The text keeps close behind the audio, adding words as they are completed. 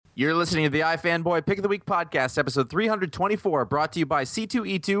You're listening to the iFanboy Pick of the Week podcast, episode 324, brought to you by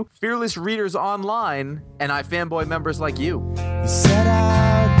C2E2, Fearless Readers Online, and iFanboy members like you. You set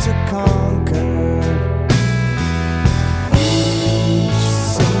out to conquer each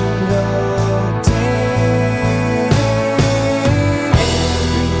single day.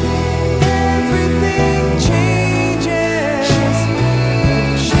 Everything changes.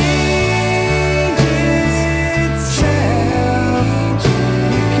 It changes itself.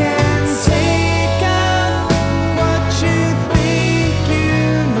 You can take out what you think you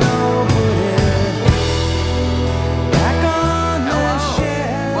know, put it back on the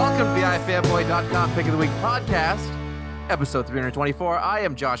shelf. Welcome to the iFanboy.com Pick of the Week podcast, episode 324. I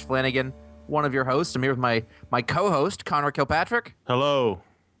am Josh Flanagan, one of your hosts. I'm here with my co-host, Conor Kilpatrick. Hello.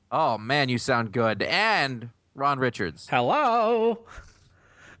 Oh, man, you sound good. And Ron Richards. Hello.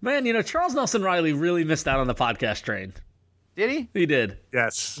 Man, you know, Charles Nelson Riley really missed out on the podcast train. Did he? He did.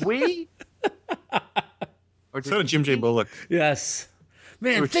 Yes. We? Or So did Jim J. Bullock. Yes.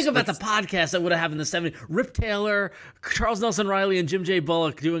 Man, think about the podcast that would have happened in the 70s. Rip Taylor, Charles Nelson Riley, and Jim J.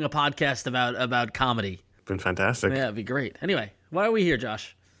 Bullock doing a podcast about comedy. Been fantastic. Yeah, it'd be great. Anyway, why are we here,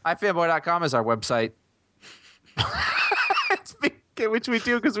 Josh? iFanboy.com is our website. Which we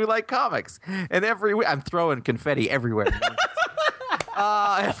do because we like comics. And every week, I'm throwing confetti everywhere.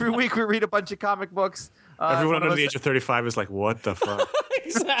 Every week we read a bunch of comic books. Everyone under the age of 35 is like, what the fuck?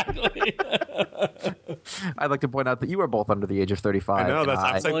 Exactly. I'd like to point out that you are both under the age of 35. I know, that's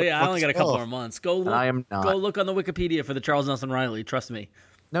and outside. Well, yeah, I only got a couple more months. Go look. I am not. Go look on the Wikipedia for the Charles Nelson Riley. Trust me.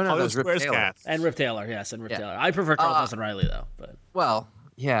 No, Hollywood that's Rip Squares Taylor. cats. And Rip Taylor, yes, and Rip Yeah. Taylor. I prefer Charles Nelson Riley though. But Well,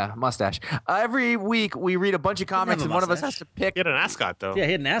 yeah, mustache. Every week we read a bunch of comics, have a and one of us mustache. has to pick. He had an ascot, though. yeah,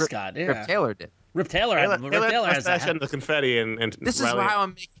 he had an ascot. Yeah, Rip Taylor did. Rip Taylor. Taylor, Rip Taylor has mustache a and the confetti, and This is Riley. how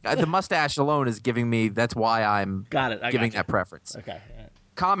I'm making the mustache alone is giving me. That's why I'm Got it. I giving got you. that preference. Okay.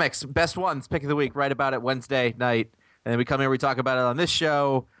 Comics, best ones, pick of the week. Write about it Wednesday night, and then we come here. We talk about it on this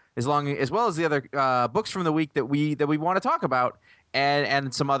show, as well as the other books from the week that we want to talk about,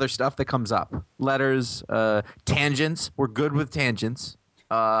 and some other stuff that comes up. Letters, tangents. We're good with tangents.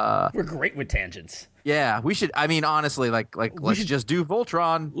 We're great with tangents. Yeah, we should. I mean, honestly, let's just do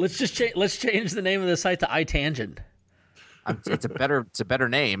Voltron. Let's just let's change the name of the site to iTangent. It's a better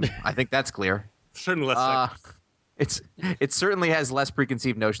name. I think that's clear. Certainly less It certainly has less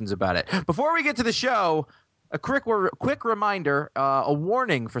preconceived notions about it. Before we get to the show, a quick reminder, a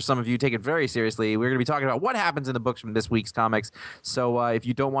warning for some of you. Take it very seriously. We're going to be talking about what happens in the books from this week's comics. So if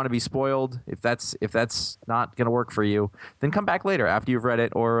you don't want to be spoiled, if that's not going to work for you, then come back later after you've read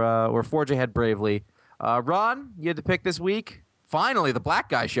it, or forge ahead bravely. Ron, you had to pick this week. Finally, the black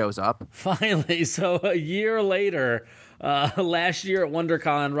guy shows up. Finally, so a year later, last year at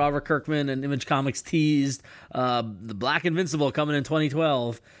WonderCon, Robert Kirkman and Image Comics teased the Black Invincible coming in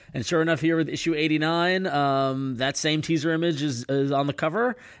 2012, and sure enough, here with issue 89, that same teaser image is on the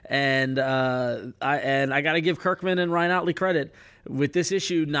cover, and I got to give Kirkman and Ryan Ottley credit. With this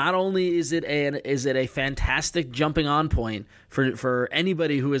issue, not only is it a fantastic jumping on point for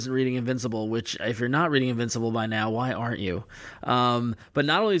anybody who isn't reading Invincible, which if you're not reading Invincible by now, why aren't you? But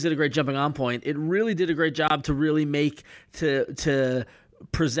not only is it a great jumping on point, it really did a great job to really make to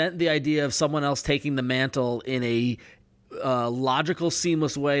present the idea of someone else taking the mantle in a logical,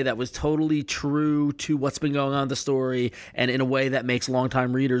 seamless way that was totally true to what's been going on in the story, and in a way that makes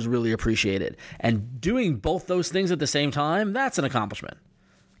longtime readers really appreciate it. And doing both those things at the same time, that's an accomplishment.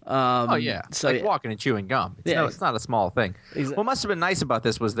 Oh yeah, it's like walking and chewing gum. It's not a small thing. Exactly. What must have been nice about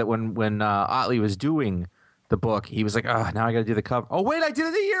this was that when Otley was doing the book, he was like, "Oh, now I got to do the cover. Oh wait, I did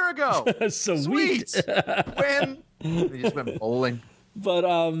it a year ago. Sweet. When he just went bowling." But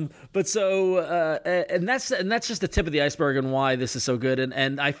so that's just the tip of the iceberg and why this is so good.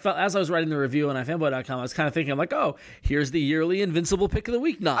 And I felt, as I was writing the review on iFanboy.com, I was kind of thinking, I'm like, oh, here's the yearly Invincible Pick of the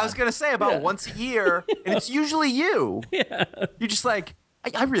Week nod. I was gonna say about once a year, and it's usually you. Yeah, you're just like,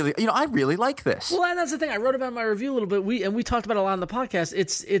 I really like this. Well, and that's the thing. I wrote about it in my review a little bit. We talked about it a lot on the podcast.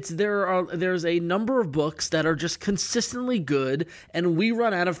 There's a number of books that are just consistently good, and we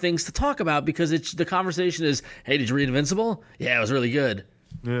run out of things to talk about because the conversation is, hey, did you read Invincible? Yeah, it was really good.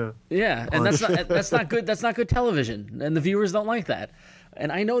 Yeah, and that's not good. That's not good television, and the viewers don't like that.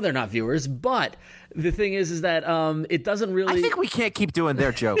 And I know they're not viewers, but the thing is that it doesn't really. I think we can't keep doing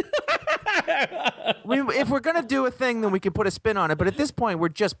their joke. If we're gonna do a thing, then we can put a spin on it. But at this point, we're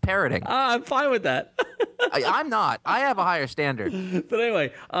just parroting. I'm fine with that. I'm not. I have a higher standard. But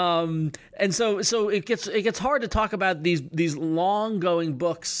anyway, and so it gets hard to talk about these long going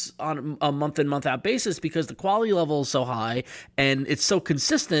books on a month in month out basis because the quality level is so high and it's so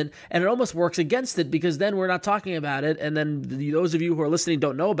consistent, and it almost works against it because then we're not talking about it, and then those of you who are listening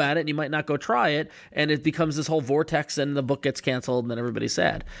don't know about it, and you might not go try it, and it becomes this whole vortex, and the book gets canceled, and then everybody's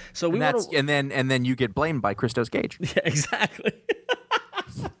sad. So and then you get blamed by Christos Gage. Yeah, exactly.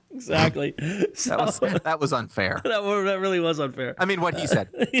 Exactly. So, that was unfair. That really was unfair. I mean, what he said.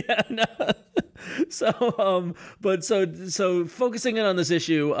 Yeah. No. So focusing in on this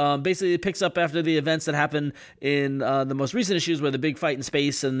issue, basically it picks up after the events that happened in the most recent issues, where the big fight in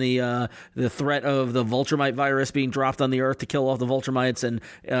space and the threat of the Vulturemite virus being dropped on the Earth to kill off the Vulturemites, and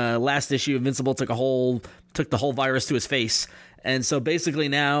last issue, Invincible took the whole virus to his face. And so basically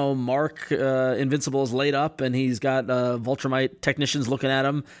now Mark Invincible is laid up, and he's got Vulturemite technicians looking at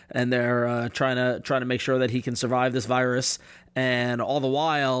him, and they're trying to make sure that he can survive this virus. And all the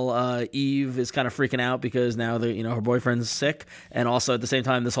while, Eve is kind of freaking out because now her boyfriend's sick, and also at the same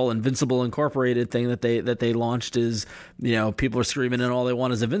time, this whole Invincible Incorporated thing that they launched is, people are screaming and all they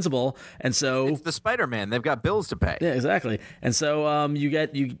want is Invincible, and so it's the Spider-Man. They've got bills to pay. Yeah, exactly. And so you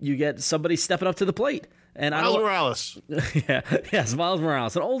get somebody stepping up to the plate. And Miles Morales. Yes, Miles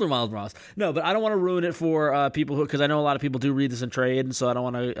Morales, an older Miles Morales. No, but I don't want to ruin it for people because I know a lot of people do read this in trade, and so I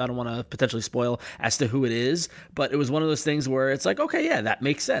don't want to potentially spoil as to who it is. But it was one of those things where it's like, okay, yeah, that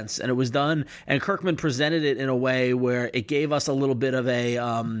makes sense, and it was done. And Kirkman presented it in a way where it gave us a little bit of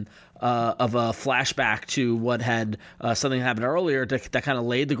a flashback to what had something happened earlier that kind of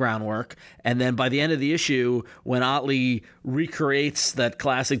laid the groundwork. And then by the end of the issue, when Otley recreates that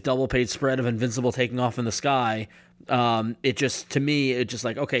classic double page spread of Invincible taking off in the sky, it just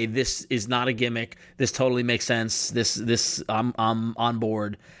like, okay, this is not a gimmick. This totally makes sense. This I'm on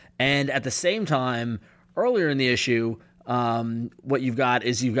board. And at the same time, earlier in the issue, what you've got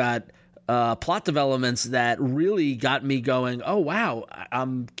plot developments that really got me going, oh, wow,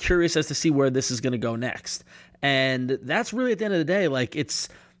 I'm curious as to see where this is going to go next. And that's really, at the end of the day, like, it's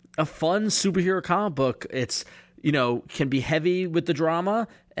a fun superhero comic book. It's, can be heavy with the drama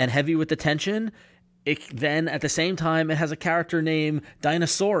and heavy with the tension. Then, at the same time, it has a character named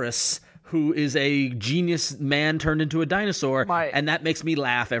Dinosaurus, who is a genius man turned into a dinosaur, and that makes me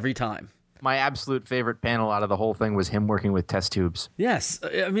laugh every time. My absolute favorite panel out of the whole thing was him working with test tubes. Yes,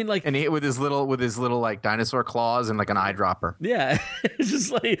 I mean, like, and he with his little like dinosaur claws and like an eyedropper. Yeah, it's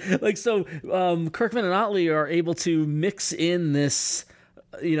just like so. Kirkman and Otley are able to mix in this,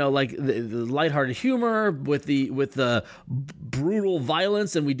 like the lighthearted humor with the brutal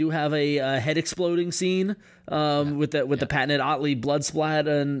violence, and we do have a head exploding scene with the patented Otley blood splat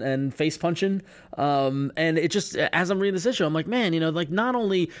and face punching. And it just, as I'm reading this issue, I'm like, man, like, not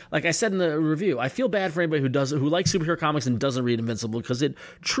only, like I said in the review, I feel bad for anybody who likes superhero comics and doesn't read Invincible, because it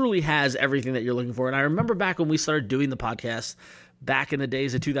truly has everything that you're looking for. And I remember back when we started doing the podcast back in the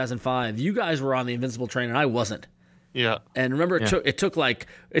days of 2005, you guys were on the Invincible train and I wasn't. Yeah, and remember, it took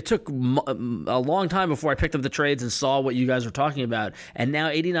a long time before I picked up the trades and saw what you guys were talking about. And now,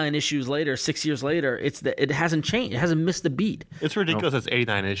 89 issues later, 6 years later, it hasn't changed. It hasn't missed a beat. It's ridiculous. It's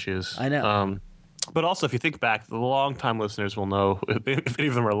 89 issues. I know. But also, if you think back, the long-time listeners will know, if any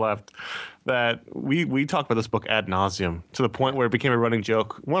of them are left, that we talked about this book ad nauseum, to the point where it became a running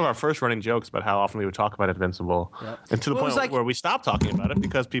joke. One of our first running jokes about how often we would talk about Invincible. Yep. And to the point where we stopped talking about it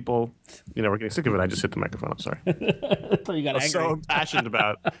because people, were getting sick of it. I just hit the microphone. I'm sorry. I was so passionate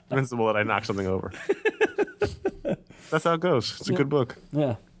about Invincible that I knocked something over. That's how it goes. It's a good book.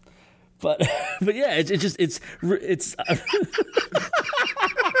 Yeah. But yeah, it's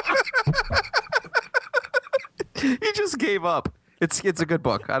He just gave up. It's a good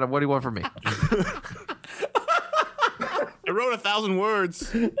book. What do you want from me? I wrote 1,000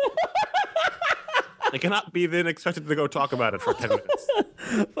 words. I cannot be then expected to go talk about it for 10 minutes.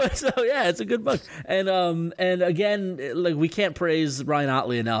 But so yeah, it's a good book. And again, like, we can't praise Ryan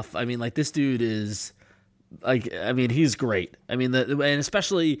Otley enough. I mean, like, this dude is, like, I mean, he's great. I mean, and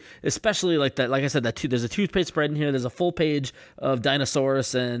especially like that. Like I said, there's a 2-page spread in here. There's a full page of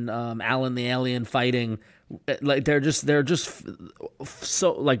Dinosaurus and Alan the alien fighting. Like, they're just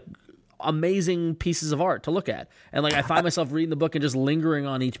so, like, amazing pieces of art to look at. And, like, I find myself reading the book and just lingering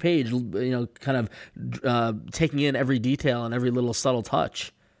on each page, kind of taking in every detail and every little subtle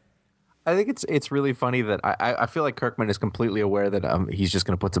touch. I think it's really funny that I feel like Kirkman is completely aware that he's just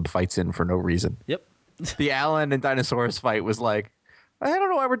going to put some fights in for no reason. Yep. The Alan and Dinosaurus fight was like, I don't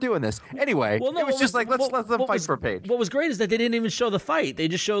know why we're doing this. Anyway, Well, no, it was just like, let's let them what fight was- for a page. What was great is that they didn't even show the fight. They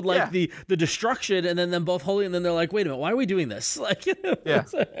just showed like the destruction, and then them both holding, and then they're like, "Wait a minute, why are we doing this?" Like, Yeah.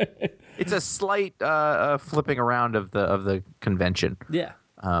 It's a slight flipping around of the convention. yeah,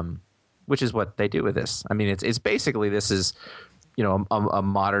 Which is what they do with this. I mean, it's basically, this is, you know, a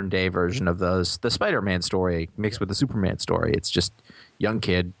modern day version of the Spider-Man story mixed with the Superman story. It's just young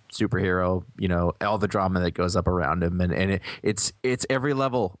kid, superhero, you know, all the drama that goes up around him, and it's every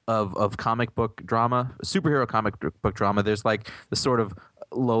level of comic book drama, superhero comic book drama. There's like the sort of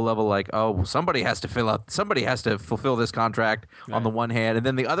low level, like, oh, somebody has to fulfill this contract on the one hand, and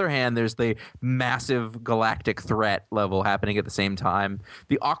then the other hand, there's the massive galactic threat level happening at the same time.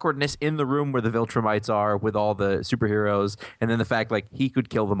 The awkwardness in the room where the Viltrumites are with all the superheroes, and then the fact like he could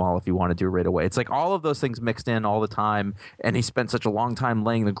kill them all if he wanted to right away. It's like all of those things mixed in all the time, and he spent such a long time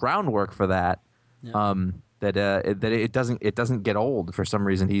laying the groundwork for that. That it doesn't get old for some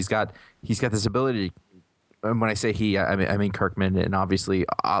reason. He's got this ability. And when I say he, I mean Kirkman, and obviously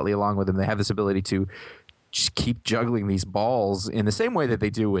Otley along with him. They have this ability to just keep juggling these balls in the same way that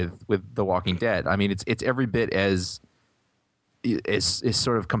they do with The Walking Dead. I mean, it's every bit as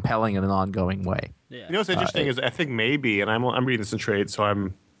sort of compelling in an ongoing way. yeah. You know what's interesting is I think maybe, and I'm reading this in trade, so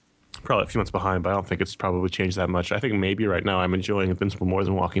I'm probably a few months behind, but I don't think it's probably changed that much. I think maybe right now I'm enjoying Invincible more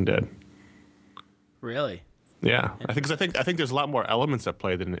than Walking Dead. Really. Yeah, I think there's a lot more elements at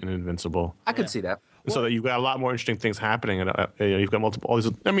play than in Invincible. I could see that. So that you've got a lot more interesting things happening, and you've got multiple. All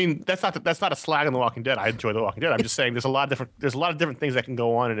these, I mean, that's not a slag on The Walking Dead. I enjoy The Walking Dead. I'm just saying there's a lot of different things that can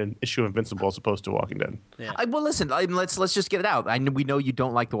go on in an issue of Invincible as opposed to Walking Dead. Yeah. Well, listen. Let's just get it out. We know you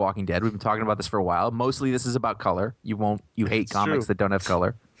don't like The Walking Dead. We've been talking about this for a while. Mostly, this is about color. You hate It's comics true. that don't have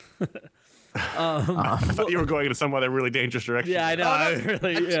color. I thought you were going into some other really dangerous direction. Yeah, I know. I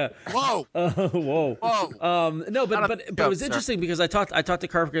really, yeah. Whoa, Whoa. whoa. No, but Not a it joke, was sir. interesting because I talked to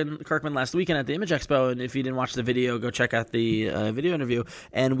Kirkman last weekend at the Image Expo, and if you didn't watch the video, go check out the video interview.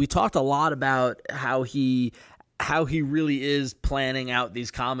 And we talked a lot about how he really is planning out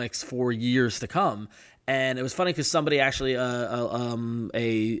these comics for years to come. And it was funny because somebody actually, a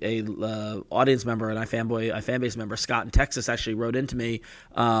audience member and a fanbase member, Scott in Texas, actually wrote into me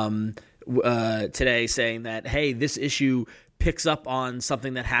today saying that, hey, this issue picks up on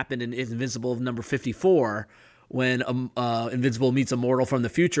something that happened in Invincible number 54 when Invincible meets Immortal from the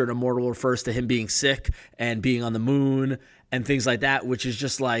future, and Immortal refers to him being sick and being on the moon and things like that, which is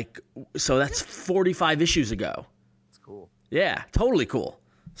just like, so that's 45 issues ago. It's cool. Yeah, totally cool.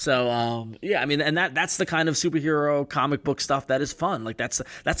 So yeah, I mean, and that's the kind of superhero comic book stuff that is fun. Like that's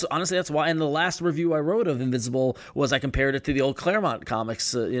honestly that's why. In the last review I wrote of Invincible was I compared it to the old Claremont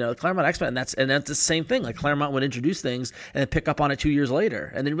comics, Claremont X-Men. And that's the same thing. Like Claremont would introduce things and then pick up on it 2 years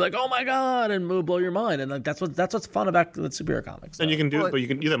later, and then you'd be like, oh my god, and it would blow your mind. And like that's what's fun about the superhero comics. So. And you can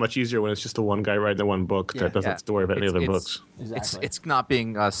do that much easier when it's just the one guy writing the one book that doesn't have to worry about any other books. Exactly. It's not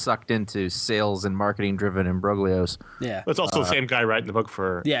being sucked into sales and marketing driven imbroglios. Yeah, But it's also the same guy writing the book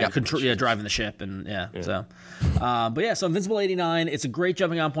for driving the ship and so but yeah, so Invincible 89, it's a great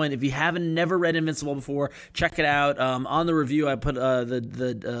jumping on point. If you haven't never read Invincible before, check it out. On the review I put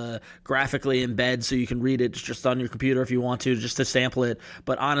the graphically embed so you can read it just on your computer if you want to, just to sample it.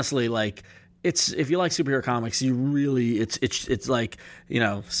 But honestly, like, it's, if you like superhero comics, you really, it's like,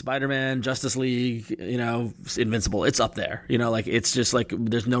 Spider-Man, Justice League, Invincible. It's up there, like, it's just like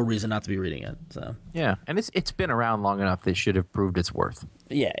there's no reason not to be reading it. So Yeah, and it's been around long enough. They should have proved its worth.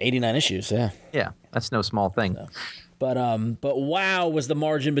 yeah, 89 issues. Yeah, that's no small thing. But wow, was the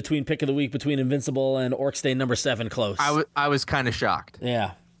margin between pick of the week between Invincible and Orkstein number 7 close? I was kind of shocked.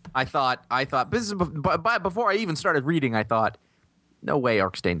 Yeah. I thought but before I even started reading, I thought, no way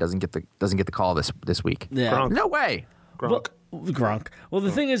Orkstein doesn't get the call this week. Yeah. Gronk. No way. Gronk. Gronk. Well,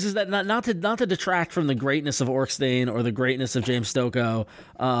 the thing is that not to detract from the greatness of Orkstein or the greatness of James Stokoe.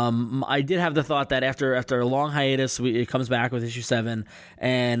 I did have the thought that after a long hiatus, it comes back with issue 7,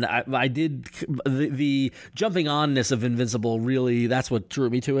 and I did the jumping onness of Invincible. Really, that's what drew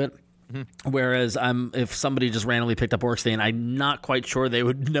me to it. Whereas if somebody just randomly picked up Orkstein, I'm not quite sure they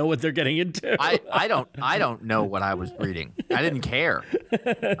would know what they're getting into. I don't know what I was reading. I didn't care.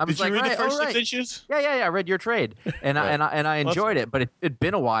 I was Did you read the first 6 right. issues? Yeah. I read your trade, and I enjoyed it. But it'd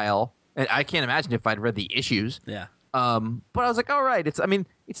been a while, and I can't imagine if I'd read the issues. Yeah. But I was like, all right. It's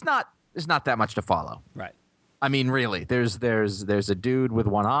not that much to follow. Right. I mean, really, there's a dude with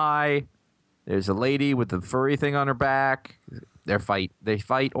one eye. There's a lady with the furry thing on her back. They fight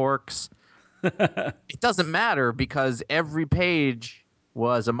orcs. It doesn't matter because every page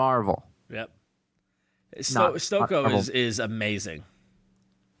was a marvel. Yep. Not Stokoe Marvel. is amazing.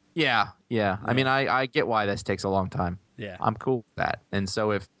 Yeah. I mean, I get why this takes a long time. Yeah. I'm cool with that. And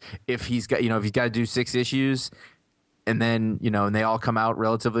so if he's got if he's got to do 6 issues, and then and they all come out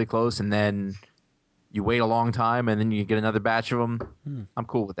relatively close, and then you wait a long time, and then you get another batch of them, I'm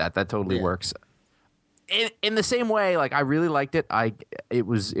cool with that. That totally works. In the same way, like, I really liked it. It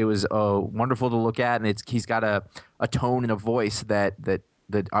was wonderful to look at, and he's got a tone and a voice that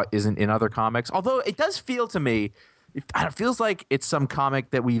isn't in other comics. Although it does feel to me, it feels like it's some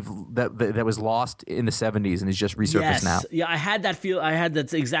comic that that was lost in the 70s and is just resurfaced now. Yeah, I had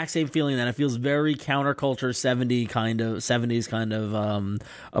that exact same feeling, that it feels very counterculture 70s kind of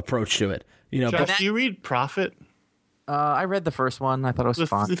approach to it. Josh, do you read Prophet? I read the first one. I thought it was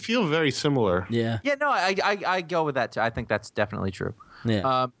fun. They feel very similar. Yeah. Yeah, no, I go with that too. I think that's definitely true.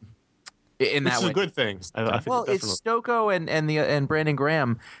 Yeah. In that Which is way. a good thing. I think Well, it's Stocco and Brandon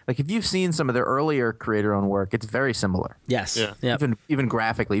Graham. Like, if you've seen some of their earlier creator-owned work, it's very similar. Yes. Yeah. Yep. Even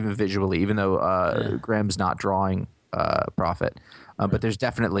graphically, even visually, even though Graham's not drawing Prophet. But there's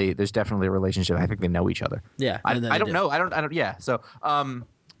definitely a relationship. I think they know each other. Yeah. I don't know. I don't. Yeah. So,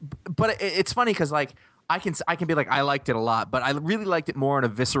 but it's funny because, like, I can be like, I liked it a lot, but I really liked it more on a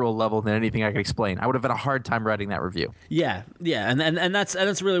visceral level than anything I could explain. I would have had a hard time writing that review. Yeah, and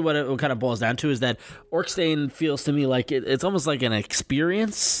that's really what it kind of boils down to, is that Orkstein feels to me like it's almost like an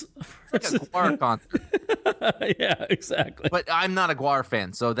experience. Like a Guar concert. Yeah, exactly. But I'm not a Guar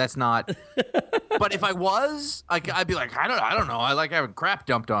fan, so that's not. But if I was, I'd be like, I don't know. I like having crap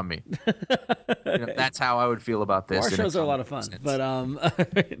dumped on me. That's how I would feel about this. Our shows are a lot of fun, but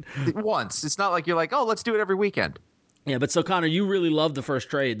once it's not like you're like, oh, let's do it every weekend. Yeah, but so Connor, you really loved the first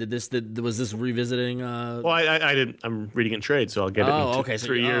trade. Was this revisiting? Well, I didn't. I'm reading in trade, so I'll get it in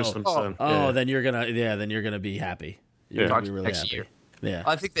 3 years when it's done. Oh, then you're gonna be happy. You're gonna be really next happy. year. Yeah,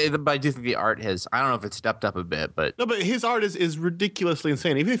 I think, but I do think the art has. I don't know if it's stepped up a bit, but no, but his art is ridiculously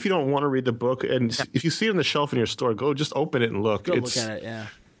insane. Even if you don't want to read the book, and if you see it on the shelf in your store, go just open it and look. look at it. Yeah,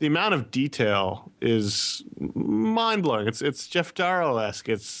 the amount of detail is mind blowing. It's Jeff Darrow-esque.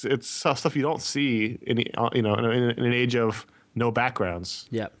 It's stuff you don't see in an age of no backgrounds.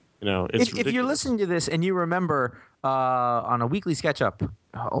 Yep. If you're listening to this and you remember on a weekly sketch up,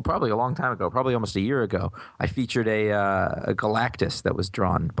 probably a long time ago, probably almost a year ago, I featured a Galactus that was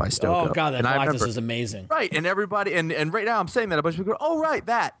drawn by Stocco. Oh god, that and Galactus was amazing. Right, and everybody, and right now I'm saying that a bunch of people go, oh right,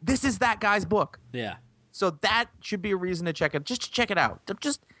 this is that guy's book. Yeah. So that should be a reason to check it. Just to check it out.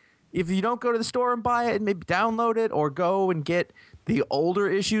 Just if you don't go to the store and buy it, maybe download it or go and get the older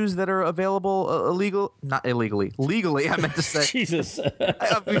issues that are available legally. I meant to say. Jesus.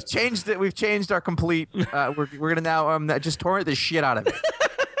 We've changed it. We've changed our complete. We're gonna now just torrent the shit out of it.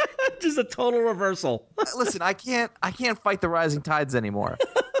 Just a total reversal. Listen, I can't fight the rising tides anymore.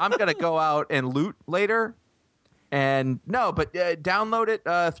 I'm gonna go out and loot later. And download it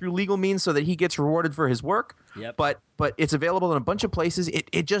through legal means so that he gets rewarded for his work. Yep. But it's available in a bunch of places.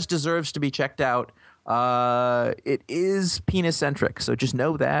 It just deserves to be checked out. It is penis-centric, so just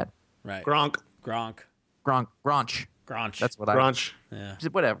know that. Right. Gronk. Gronch. That's what Gronch. Yeah.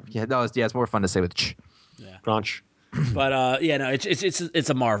 Whatever. Yeah, no, it's more fun to say with ch. Yeah. Gronch. But it's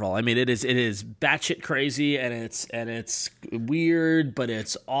a marvel. I mean, it is batshit crazy, and it's weird, but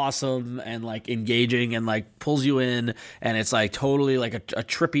it's awesome and like engaging and like pulls you in, and it's like totally like a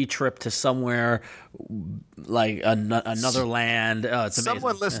trippy trip to somewhere like another land. Oh, it's amazing.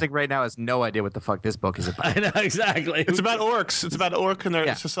 Someone listening right now has no idea what the fuck this book is about. I know exactly. It's about orcs. It's about orc and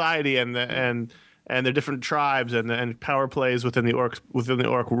their society and their different tribes and power plays within the orc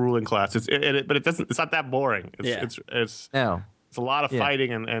ruling class. But it doesn't. It's not that boring. It's a lot of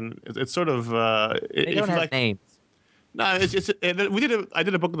fighting and it's sort of. They don't have names. No, I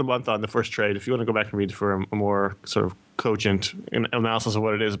did a book of the month on the first trade. If you want to go back and read for a more sort of cogent analysis of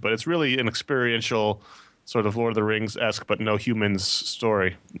what it is, but it's really an experiential sort of Lord of the Rings-esque, but no humans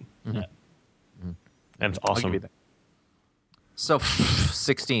story. Mm-hmm. And it's awesome. I'll give you that. So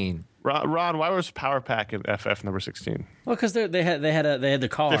 16. Ron, why was Power Pack in FF number 16? Well, because they had the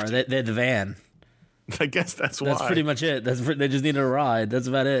car, they had the van. I guess that's why. That's pretty much it. They just needed a ride. That's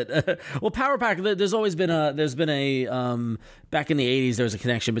about it. Well, Power Pack. There's been a back in the '80s. There was a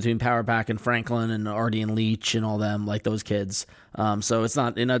connection between Power Pack and Franklin and Artie and Leach and all them, like those kids. So it's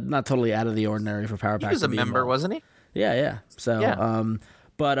not totally out of the ordinary for Power Pack. He was a member, wasn't he? Yeah. So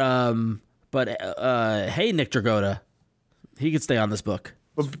but hey, Nick Dragotta, he could stay on this book.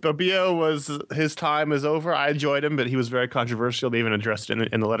 Babio his time is over. I enjoyed him, but he was very controversial. They even addressed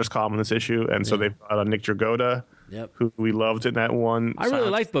it in the letters column in this issue, and so they brought on Nick Dragotta, who we loved in that one. I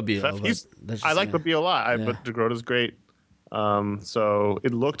really liked Babio. I like Babio a lot, but Dragotta's great. So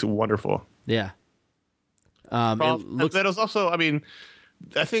it looked wonderful. Yeah. That was also. I mean,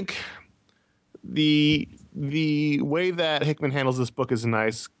 I think the the way that Hickman handles this book is a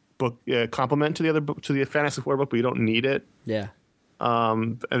nice book complement to the other book, to the Fantastic Four book, but you don't need it. Yeah.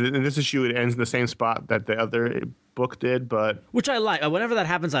 And in this issue, it ends in the same spot that the other book did, but Which I like. Whenever that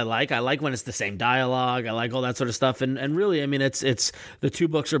happens, I like. I like when it's the same dialogue. I like all that sort of stuff. And really, I mean, it's the two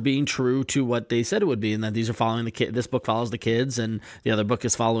books are being true to what they said it would be, and that these are following the kid. This book follows the kids, and the other book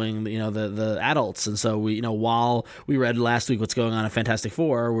is following the adults. And so we while we read last week what's going on in Fantastic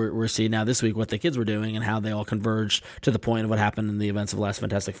Four, we're seeing now this week what the kids were doing and how they all converged to the point of what happened in the events of last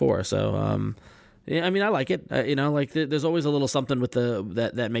Fantastic Four. So. Yeah, I mean, I like it. There's always a little something with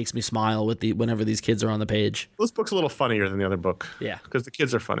that makes me smile whenever these kids are on the page. this book's a little funnier than the other book. Yeah, because the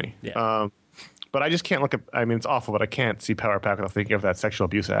kids are funny. Yeah. But I just can't look at. I mean, it's awful, but I can't see Power Pack without thinking of that sexual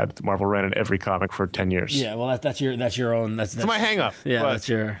abuse ad that Marvel ran in every comic for 10 years. Yeah. Well, that's your own. That's my hang up. Yeah, but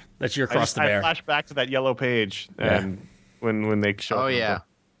that's your cross to bear. I flash back to that yellow page and when they show. Oh up in the yeah, book.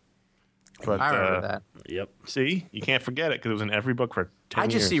 But, I remember that. Yep. See, you can't forget it because it was in every book for 10 I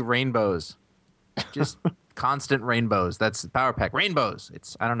years. just see rainbows, just constant rainbows. That's Power Pack rainbows.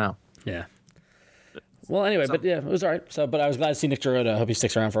 I don't know. Yeah. Well, anyway, but yeah, it was all right. So, but I was glad to see Nick Girota. I hope he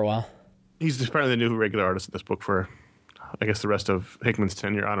sticks around for a while. He's apparently the new regular artist in this book for, I guess, the rest of Hickman's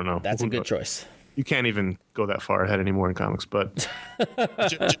tenure. I don't know. That's a Who good knows? choice. You can't even go that far ahead anymore in comics. But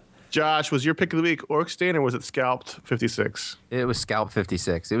Josh, was your pick of the week Orc Stain or was it Scalped 56? It was Scalp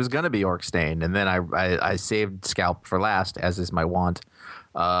 56. It was gonna be Orc Stain, and then I saved Scalp for last, as is my wont.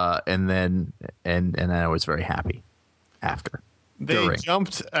 And then I was very happy after. They During.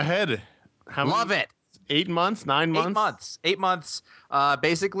 jumped ahead. How Love many? it. 8 months? 9 months? 8 months.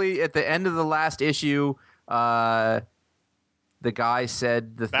 Basically, at the end of the last issue, the guy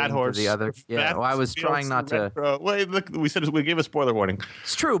said the Bad thing Horse. to the other. Yeah, well, I was trying not to. Wait, look, we gave a spoiler warning.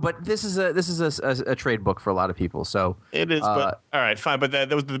 It's true, but this is a trade book for a lot of people. So It is, but all right, fine. But there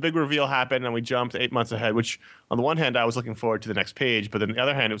was the big reveal happened, and we jumped 8 months ahead. Which, on the one hand, I was looking forward to the next page, but on the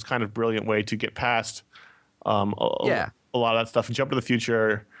other hand, it was kind of a brilliant way to get past a lot of that stuff and jump to the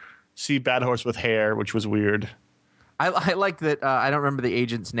future. See Bad Horse with hair, which was weird. I like that. I don't remember the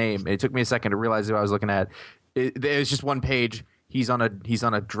agent's name. It took me a second to realize who I was looking at. It was just one page. He's on a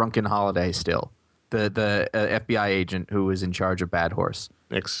drunken holiday still. The FBI agent who is in charge of Bad Horse.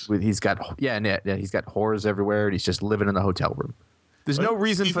 Nix. He's got whores everywhere, and he's just living in the hotel room. There's no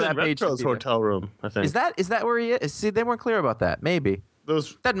reason He's for that in page to Retro's be there. hotel room, I think. Is that where he is? See, they weren't clear about that. Maybe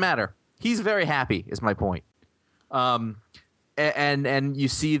Those doesn't matter. He's very happy. Is my point. And you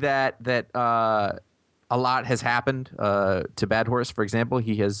see that a lot has happened to Bad Horse. For example,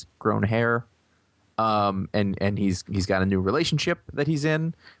 he has grown hair, and he's got a new relationship that he's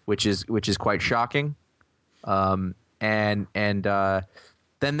in, which is quite shocking. And then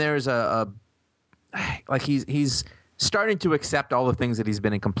there's he's starting to accept all the things that he's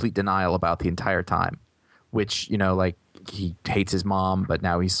been in complete denial about the entire time, which he hates his mom, but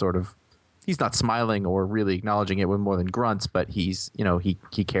now he's not smiling or really acknowledging it with more than grunts, but he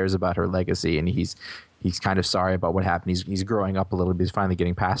cares about her legacy, and he's kind of sorry about what happened. He's growing up a little bit. He's finally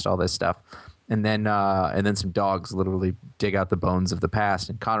getting past all this stuff. And then some dogs literally dig out the bones of the past.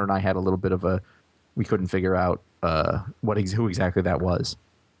 And Connor and I had a little bit of we couldn't figure out who exactly that was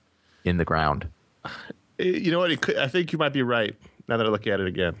in the ground. You know what? I think you might be right now that I look at it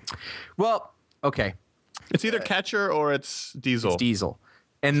again. Well, okay. It's either Catcher or it's Diesel. It's Diesel.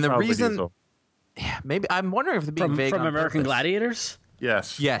 And the Probably reason, Diesel. maybe I'm wondering if they're being vague from on American purpose. Gladiators.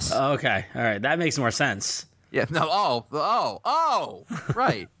 Yes. Yes. Okay, all right, that makes more sense. Yeah. No. Oh.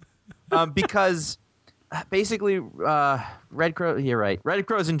 Right. Because basically, Red Crow. You're right. Red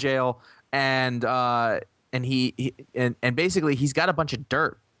Crow's in jail, and basically he's got a bunch of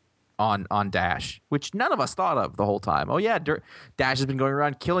dirt on Dash, which none of us thought of the whole time. Oh yeah, Dash has been going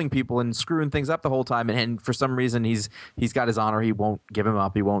around killing people and screwing things up the whole time, and for some reason he's got his honor. He won't give him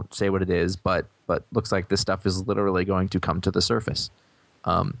up. He won't say what it is, but looks like this stuff is literally going to come to the surface.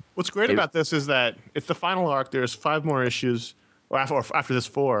 What's great about this is that it's the final arc. There's 5 more issues, or after this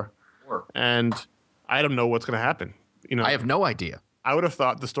 4, and I don't know what's going to happen. I have no idea. I would have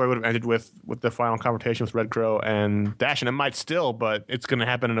thought the story would have ended with the final confrontation with Red Crow and Dash, and it might still, but it's going to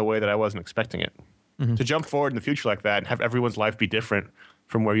happen in a way that I wasn't expecting it. Mm-hmm. To jump forward in the future like that and have everyone's life be different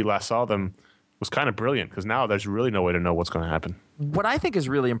from where you last saw them was kind of brilliant, because now there's really no way to know what's going to happen. What I think is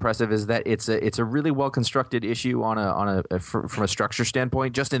really impressive is that it's a really well constructed issue from a structure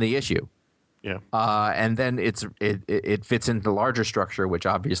standpoint, just in the issue. Yeah. And then it fits into the larger structure, which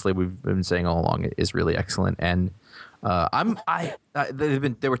obviously we've been saying all along is really excellent. And they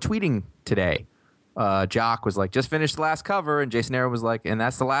were tweeting today. Jock was like, just finished the last cover, and Jason Aaron was like, and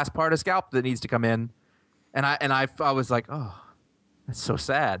that's the last part of Scalp that needs to come in. And I was like, oh, It's so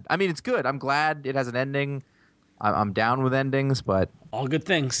sad. I mean, it's good. I'm glad it has an ending. I'm down with endings, but All good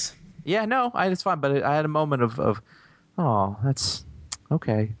things. yeah, no, it's fine. But I had a moment of oh, that's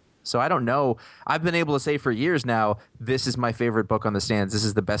okay. So I don't know. I've been able to say for years now, this is my favorite book on the stands. This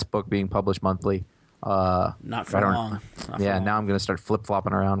is the best book being published monthly. Not for long. Not for Yeah, long. now I'm going to start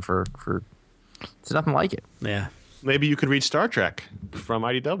flip-flopping around for it's nothing like it. Yeah. Maybe you could read Star Trek from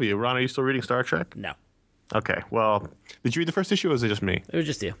IDW. Ron, are you still reading Star Trek? No. Okay. Well, did you read the first issue, or was it just me? It was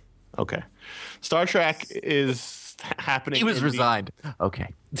just you. Okay. Star Trek is happening. He was in resigned.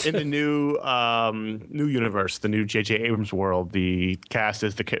 Okay. in the new universe, the new J.J. Abrams world. The cast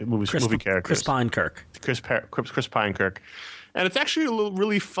is the movie characters. Chris Pinekirk. Chris Pinekirk, and it's actually a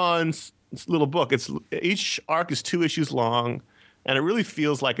really fun little book. Each arc is 2 issues long, and it really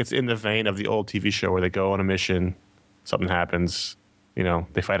feels like it's in the vein of the old TV show where they go on a mission, something happens,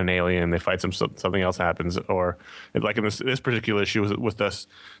 they fight an alien, they fight something else happens, or like in this particular issue with the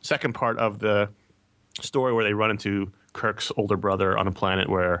second part of the story where they run into Kirk's older brother on a planet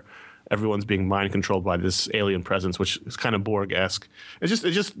where everyone's being mind controlled by this alien presence, which is kind of Borg-esque. It's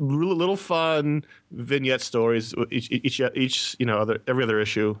just little fun vignette stories each every other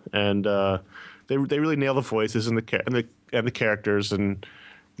issue, and they really nail the voices and the characters, and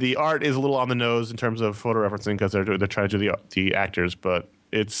the art is a little on the nose in terms of photo referencing because they're trying to do the actors, but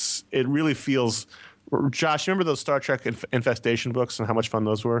it really feels. Josh, you remember those Star Trek Infestation books and how much fun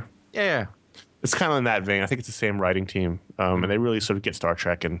those were? Yeah. It's kind of in that vein. I think it's the same writing team, and they really sort of get Star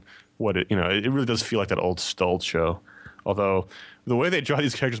Trek and what it really does feel like that old show. Although the way they draw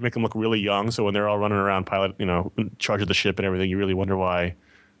these characters make them look really young, so when they're all running around in charge of the ship and everything, you really wonder why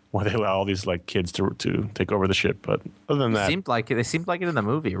they allow all these like kids to take over the ship. But other than that, They seemed like it in the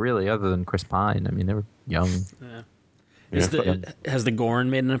movie, really. Other than Chris Pine, I mean, they were young. Yeah. Has the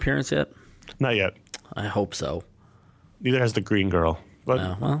Gorn made an appearance yet? not yet. I hope so. Neither has the Green Girl, but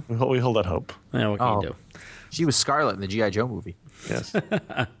Oh, well. we hold that hope. Yeah, what can you do? She was Scarlet in the G.I. Joe movie. Yes.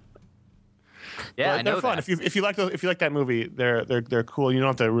 Yeah, I know they're fun. that. If you like that movie, they're cool. You don't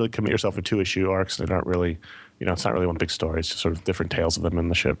have to really commit yourself to 2-issue arcs. They're not really, it's not really one big story. It's just sort of different tales of them in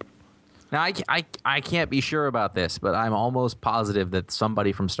the ship. Now, I can't be sure about this, but I'm almost positive that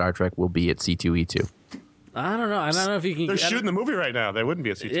somebody from Star Trek will be at C2E2. I don't know. I don't know if you can. They're shooting the movie right now. They wouldn't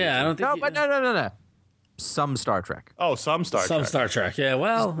be at C2. Yeah, I don't think. No. Some Star Trek. Oh, some Star Trek. Some Star Trek. Yeah,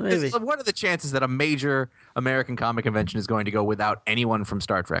 well, maybe. What are the chances that a major American comic convention is going to go without anyone from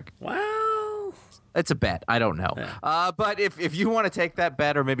Star Trek? Well, It's a bet. I don't know. Yeah. But if you want to take that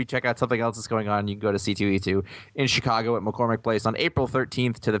bet or maybe check out something else that's going on, you can go to C2E2 in Chicago at McCormick Place on April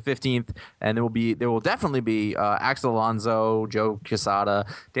 13th to the 15th. And there will definitely be Axel Alonso, Joe Quesada,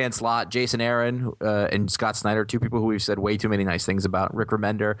 Dan Slott, Jason Aaron, and Scott Snyder, 2 people who we've said way too many nice things about. Rick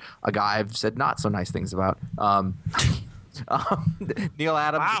Remender, a guy I've said not so nice things about. Neil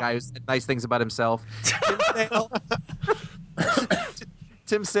Adams, a guy who said nice things about himself.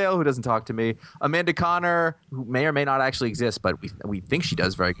 Tim Sale, who doesn't talk to me. Amanda Connor, who may or may not actually exist, but we think she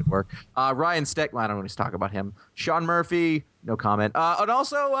does very good work. Ryan Steckman, I don't want to talk about him. Sean Murphy, no comment. And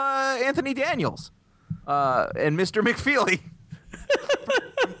also Anthony Daniels and Mr. McFeely.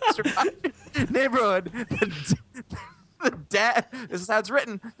 Neighborhood. The dad, this is how it's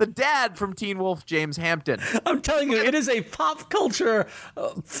written, the dad from Teen Wolf, James Hampton. I'm telling you, it is a pop culture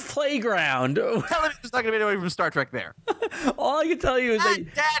playground. Tell him there's not going to be anybody from Star Trek there. All I can tell you is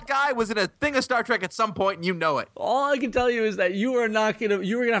That dad guy was in a thing of Star Trek at some point, and you know it. all I can tell you is that you were gonna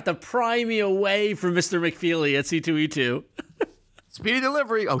have to pry me away from Mr. McFeely at C2E2. Speedy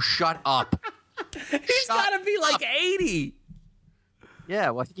delivery. Oh, shut up. He's got to be like 80.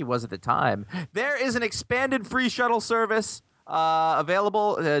 Yeah, well, I think he was at the time. There is an expanded free shuttle service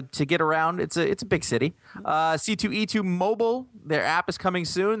available to get around. It's a big city. C2E2 Mobile, their app is coming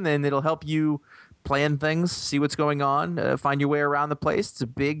soon. Then it'll help you plan things, see what's going on, find your way around the place. The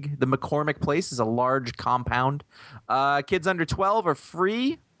McCormick Place is a large compound. Kids under 12 are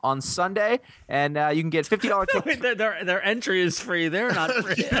free on Sunday, and you can get $50 tickets. Wait, their entry is free. They're not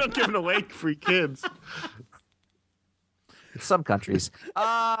free. You're not giving away free kids. Some countries.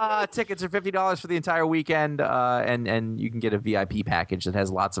 Tickets are $50 for the entire weekend, and you can get a VIP package that has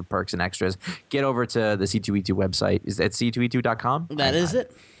lots of perks and extras. Get over to the C2E2 website. Is that c2e2.com? That is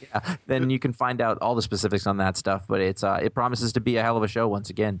it. Yeah. Then you can find out all the specifics on that stuff, but it promises to be a hell of a show once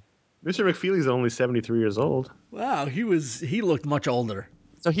again. Mr. McFeely's only 73 years old. Wow, he looked much older.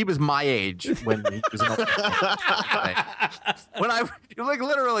 So he was my age when he was an old when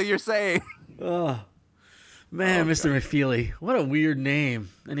literally, you're saying. Man, Mr. McFeely, what a weird name.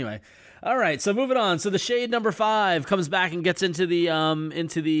 Anyway, all right. So moving on. So the Shade number 5 comes back and gets into the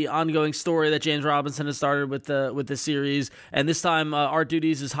ongoing story that James Robinson has started with the series, and this time art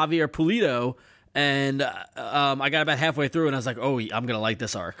duties is Javier Pulido. And I got about halfway through, and I was like, "Oh, I'm gonna like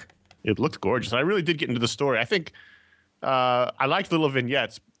this arc." It looked gorgeous. I really did get into the story. I think I liked the little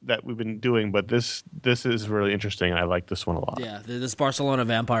vignettes that we've been doing, but this is really interesting, and I like this one a lot. Yeah, this Barcelona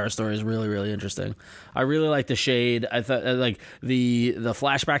vampire story is really, really interesting. I really like the Shade. I thought like the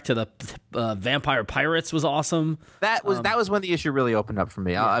flashback to the vampire pirates was awesome. That was when the issue really opened up for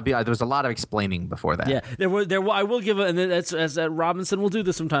me. There was a lot of explaining before that. Yeah, there. I will give it, and that's as Robinson will do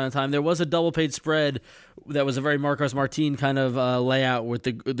this from time to time. There was a double page spread that was a very Marcos Martin kind of layout with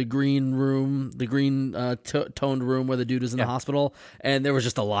the green room, the green toned room where the dude is in the hospital, and there was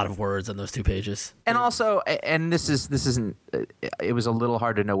just a lot of words on those 2 pages. And also, and this isn't. It was a little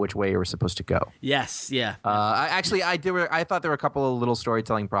hard to know which way you were supposed to go. Yes, yeah. I thought there were a couple of little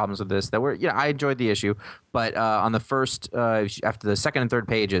storytelling problems with this that were. I enjoyed the issue, but on the first, after the second and third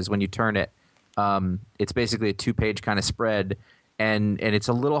pages, when you turn it, it's basically a 2-page kind of spread, and it's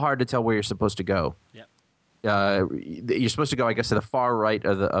a little hard to tell where you're supposed to go. Yep. You're supposed to go, I guess, to the far right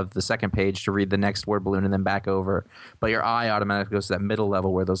of the second page to read the next word balloon and then back over. But your eye automatically goes to that middle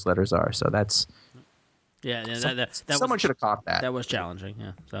level where those letters are. So that's someone should have caught that. That was challenging.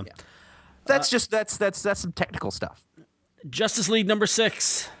 Yeah. So that's some technical stuff. Justice League number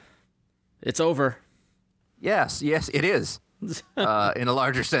 6. It's over. Yes, it is. In a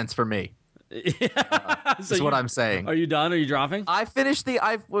larger sense for me. That's what I'm saying. Are you done? Are you dropping? I finished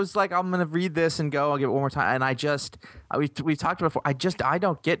I was like, I'm going to read this and go. I'll give it one more time. And we talked before. I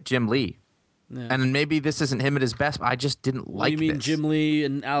don't get Jim Lee. Yeah. And maybe this isn't him at his best, but I just didn't like this. You mean Jim Lee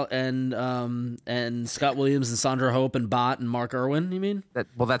and Scott Williams and Sandra Hope and Bott and Mark Irwin, you mean?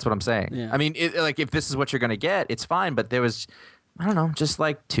 Well, that's what I'm saying. Yeah. I mean, if this is what you're going to get, it's fine. But there was, I don't know, just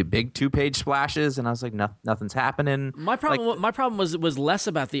like 2 big 2-page splashes, and I was like, nothing's happening. My problem was less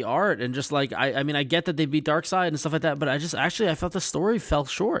about the art and just like I mean I get that they beat Darkseid and stuff like that, but I felt the story fell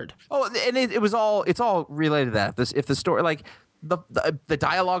short. Oh, and it's all related to that. If the story like the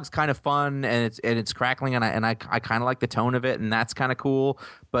dialogue's kind of fun and it's crackling and I kind of like the tone of it and that's kind of cool,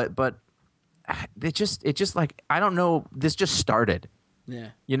 but it just like I don't know, this just started.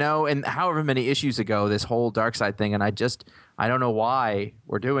 Yeah. And however many issues ago, this whole Darkseid thing, and I don't know why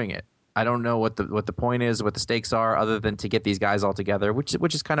we're doing it. I don't know what the point is, what the stakes are, other than to get these guys all together, which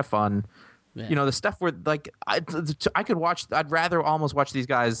is kind of fun. Yeah. The stuff where like I could watch. I'd rather almost watch these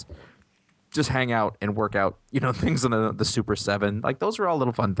guys just hang out and work out. Things on the Super 7. Like those are all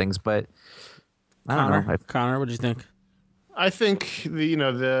little fun things, but I don't know. Connor, what do you think? I think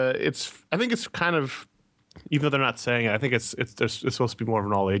I think it's kind of. Even though they're not saying it, I think it's supposed to be more of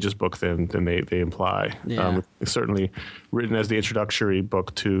an all ages book than they imply. Yeah. It's certainly written as the introductory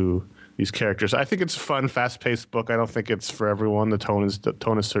book to these characters. I think it's a fun, fast paced book. I don't think it's for everyone. The tone is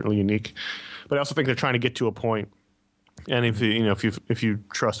certainly unique, but I also think they're trying to get to a point. And if you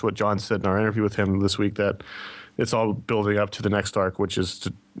trust what John said in our interview with him this week, that it's all building up to the next arc, which is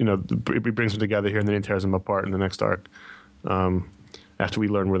to it brings them together here and then it tears them apart in the next arc. After we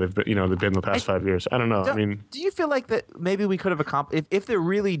learn where they've been the past 5 years. I don't know. Do you feel like that maybe we could have accomplished if they're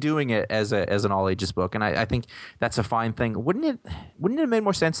really doing it as an all ages book, and I think that's a fine thing. Wouldn't it have made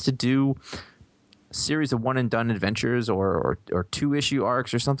more sense to do a series of one and done adventures or 2-issue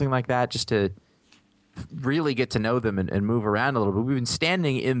arcs or something like that, just to really get to know them and move around a little bit? We've been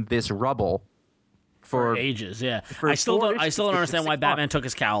standing in this rubble for ages. Yeah, I still don't understand why Batman took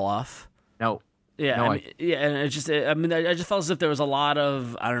his cowl off. No. Yeah, no, and I just felt as if there was a lot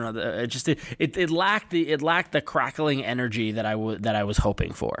of I don't know. It lacked the crackling energy that I was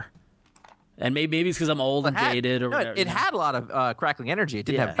hoping for, and maybe it's because I'm old and jaded or whatever. It had a lot of crackling energy. It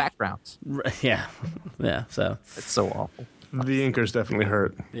didn't have backgrounds. Yeah. So it's so awful. The inkers definitely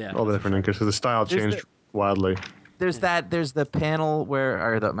hurt. Yeah, all the different inkers. So the style changed wildly. There's the panel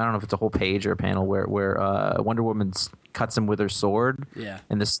where I don't know if it's a whole page or a panel where Wonder Woman cuts him with her sword. Yeah.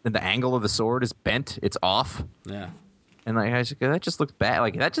 And the angle of the sword is bent. It's off. Yeah. And like that just looks bad.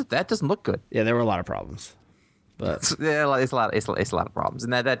 Like that doesn't look good. Yeah, there were a lot of problems. But it's a lot of problems.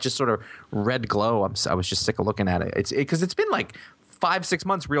 And that just sort of red glow. I was just sick of looking at it. Because it's been like 5-6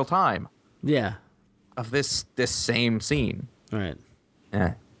 months real time. Yeah. Of this same scene. Right.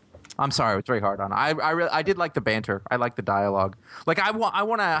 Yeah. I'm sorry, it's very hard on. I did like the banter. I like the dialogue. Like I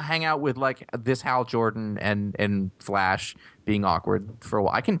want to hang out with like this Hal Jordan and Flash being awkward for a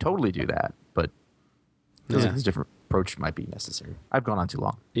while. I can totally do that, but feels like this different approach might be necessary. I've gone on too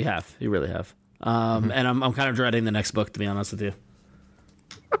long. You have. You really have. And I'm kind of dreading the next book, to be honest with you.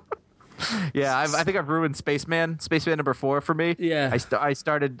 Yeah, I think I've ruined Spaceman number 4 for me. Yeah. I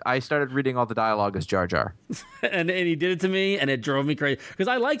started reading all the dialogue as Jar Jar. and he did it to me, and it drove me crazy because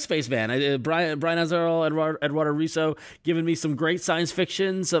I like Spaceman. Brian Azzarello, Eduardo Risso, giving me some great science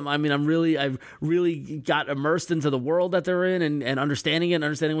fiction. I've really got immersed into the world that they're in and understanding it, and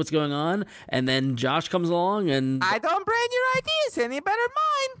understanding what's going on. And then Josh comes along, and I don't bring your ideas any better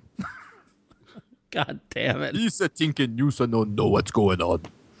mine. God damn it, He's thinking you don't know what's going on.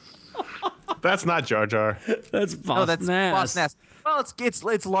 That's not Jar Jar. that's Boss No, that's Nass. Boss Nass. Well,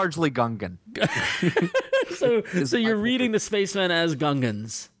 it's largely Gungan. So you're reading the Spaceman as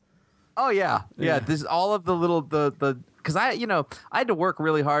Gungans. Oh yeah. This is all of the little because I had to work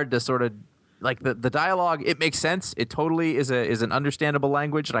really hard to sort of like the dialogue. It makes sense. It totally is an understandable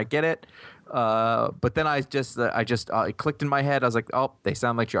language, and I get it. But then it clicked in my head. I was like, oh, they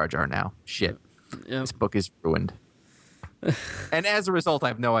sound like Jar Jar now. Shit, Yep. This book is ruined. And as a result, I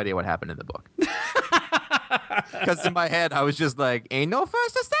have no idea what happened in the book. Because in my head, I was just like, ain't no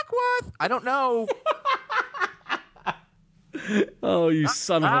first or Seckworth. I don't know. Oh, you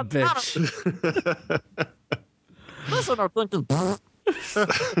son of a bitch. Listen, I'm thinking.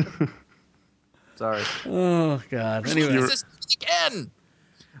 Sorry. Oh, God. Anyway. This again.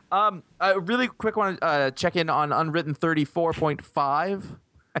 I really quick want to check in on Unwritten 34.5.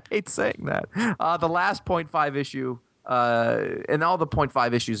 I hate saying that. The last 0.5 issue, and all the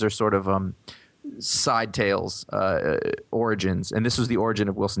 0.5 issues are sort of side tales, origins. And this was the origin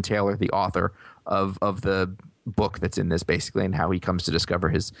of Wilson Taylor, the author of the book that's in this, basically, and how he comes to discover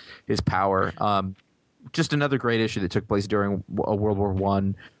his power. Just another great issue that took place during World War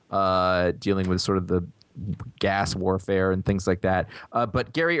I, dealing with sort of the gas warfare and things like that.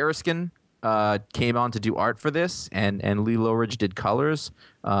 But Gary Erskine came on to do art for this, and Lee Lowridge did colors,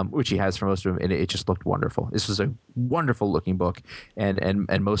 which he has for most of them, and it just looked wonderful. This was a wonderful looking book, and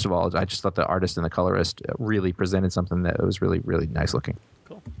most of all, I just thought the artist and the colorist really presented something that was really, really nice looking.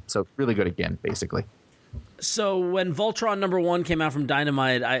 Cool. So really good again, basically. So when Voltron #1 came out from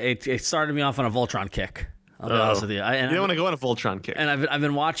Dynamite, it started me off on a Voltron kick. I'll be honest with you. You don't want to go on a Voltron kick. And I've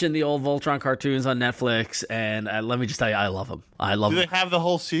been watching the old Voltron cartoons on Netflix, and let me just tell you, I love them. Do they have the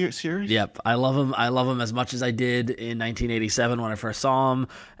whole series? Yep, I love them. I love them as much as I did in 1987 when I first saw them,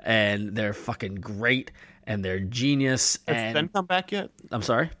 and they're fucking great, and they're genius. Has Sven come back yet? I'm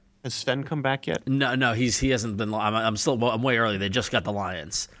sorry? Has Sven come back yet? No, he hasn't been. I'm way early. They just got the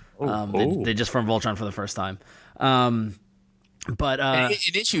Lions. They just formed Voltron for the first time. But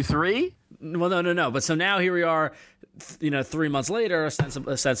in issue 3. Well, no. But so now here we are, 3 months later,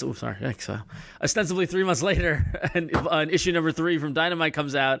 ostensibly 3 months later, and issue number 3 from Dynamite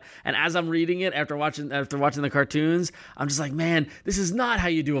comes out. And as I'm reading it after watching the cartoons, I'm just like, man, this is not how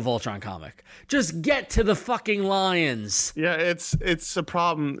you do a Voltron comic. Just get to the fucking lions. Yeah, it's a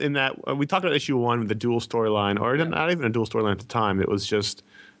problem in that we talked about issue 1 with the dual storyline, or not even a dual storyline at the time. It was just.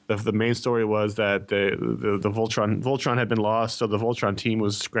 The main story was that the Voltron had been lost, so the Voltron team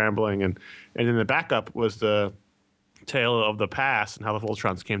was scrambling, and then the backup was the tale of the past and how the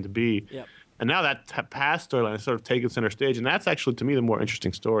Voltrons came to be. Yep. And now that past storyline is sort of taken center stage, and that's actually to me the more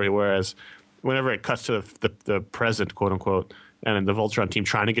interesting story. Whereas whenever it cuts to the present, quote unquote, and the Voltron team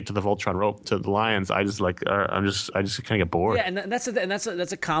trying to get to the Voltron rope to the Lions, I just kind of get bored. Yeah, and that's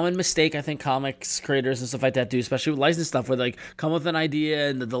a common mistake I think comics creators and stuff like that do, especially with licensed stuff, where they come with an idea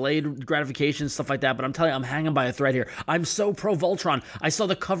and the delayed gratification stuff like that. But I'm telling you, I'm hanging by a thread here. I'm so pro Voltron. I saw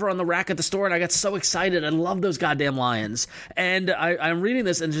the cover on the rack at the store and I got so excited. I love those goddamn lions. And I'm reading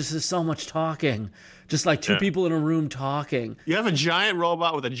this and just there's so much talking. Just like two people in a room talking. You have a giant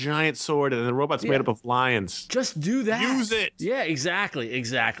robot with a giant sword, and the robot's made up of lions. Just do that. Use it. Yeah,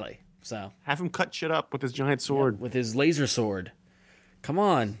 exactly. So have him cut shit up with his giant sword. With his laser sword. Come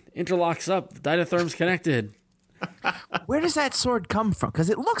on. Interlocks up. The Dynatherm's connected. Where does that sword come from? Because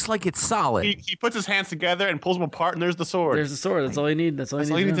it looks like it's solid. He puts his hands together and pulls them apart, and there's the sword. There's the sword. That's all you need. That's all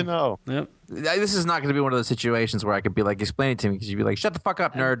you need to know. Yep. This is not going to be one of those situations where I could be like, explain it to me, because you'd be like, shut the fuck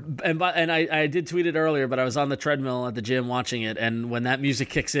up, nerd. And I did tweet it earlier, but I was on the treadmill at the gym watching it, and when that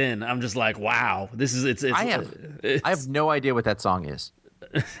music kicks in, I'm just like, wow, this is it's. I have no idea what that song is.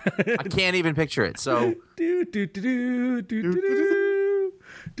 I can't even picture it. So.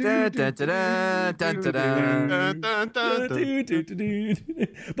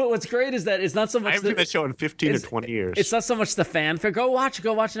 But what's great is that it's not so much. I haven't seen that show in 15 or 20 years. It's not so much the fanfare. Go watch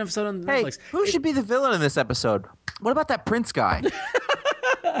an episode on Netflix. Hey, who should be the villain in this episode? What about that Prince guy?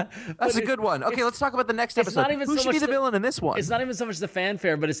 That's a good one. Okay, let's talk about the next episode. Who should be the villain in this one? It's not even so much the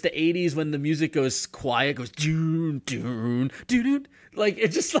fanfare, but it's the 80s when the music goes quiet, goes doon, doon, doon, doon. Like,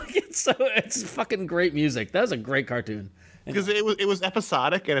 it's just like, it's fucking great music. That was a great cartoon. Because it was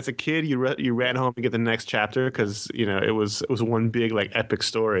episodic, and as a kid, you ran home to get the next chapter because it was one big like epic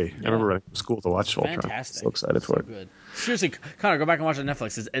story. I remember running to school to watch Voltron. Fantastic. So excited for it. Good. Seriously, Connor, go back and watch it on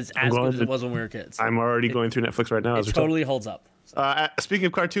Netflix. It's as good as it was when we were kids. I'm already going through Netflix right now. It totally holds up. Speaking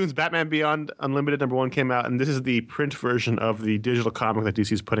of cartoons, Batman Beyond Unlimited #1 came out, and this is the print version of the digital comic that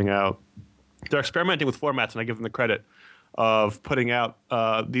DC's putting out. They're experimenting with formats, and I give them the credit of putting out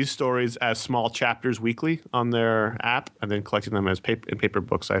these stories as small chapters weekly on their app and then collecting them as in paper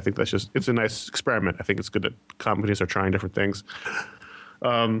books. I think it's a nice experiment. I think it's good that companies are trying different things.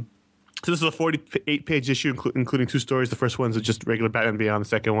 So this is a 48-page issue, including 2 stories. The first one is just regular Batman Beyond. The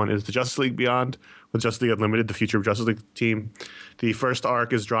second one is the Justice League Beyond, with Justice League Unlimited, the future Justice League team. The first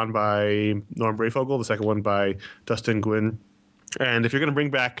arc is drawn by Norm Brayfogle, the second one by Dustin Nguyen. And if you're going to bring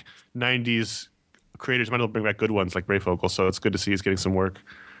back 90s creators, might as well bring back good ones like Brayfogle. So it's good to see he's getting some work.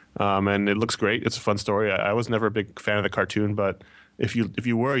 And it looks great. It's a fun story. I was never a big fan of the cartoon, but if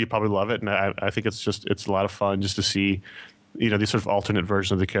you were, you'd probably love it. And I think it's a lot of fun just to see these sort of alternate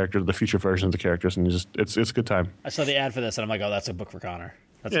versions of the character, the future version of the characters, and it's a good time. I saw the ad for this, and I'm like, oh, that's a book for Connor.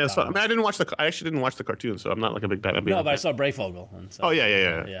 It's fun. I mean, I actually didn't watch the cartoon, so I'm not like a big Batman. No, but I saw Brayfogle. And so,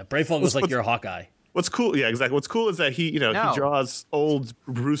 yeah. Brayfogle's like your Hawkeye. What's cool? Yeah, exactly. What's cool is that he draws old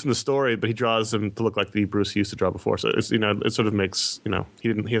Bruce in the story, but he draws him to look like the Bruce he used to draw before. So it's it sort of makes he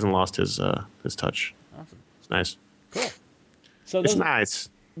hasn't lost his touch. Awesome. It's nice. Cool. So it's nice.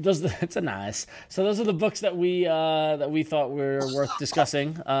 It's a nice. So those are the books that we thought were worth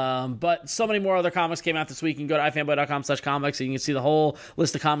discussing. But so many more other comics came out this week. You can go to ifanboy.com/comics and you can see the whole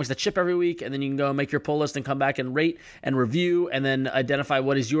list of comics that ship every week. And then you can go make your pull list and come back and rate and review and then identify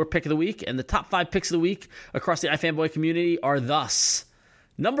what is your pick of the week. And the top 5 picks of the week across the iFanboy community are thus.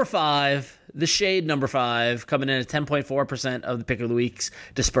 Number 5, The Shade number 5, coming in at 10.4% of the pick of the week's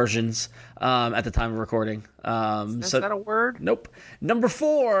dispersions at the time of recording. Is that a word? Nope. Number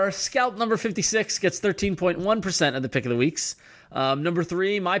 4, Scalp number 56 gets 13.1% of the pick of the weeks. Number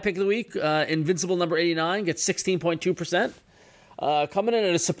 3, my pick of the week, Invincible number 89 gets 16.2%. Coming in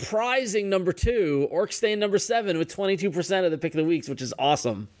at a surprising number 2, Orcstain number 7 with 22% of the pick of the weeks, which is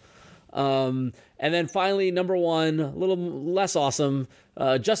awesome. And then finally, number 1, a little less awesome,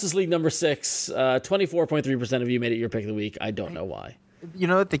 Justice League number 6, 24.3% of you made it your pick of the week. I don't know why. You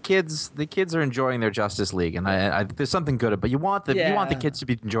know what, the kids are enjoying their Justice League, and I there's something good about it. But you want the kids to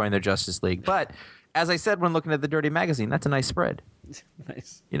be enjoying their Justice League. But as I said when looking at the Dirty Magazine, that's a nice spread.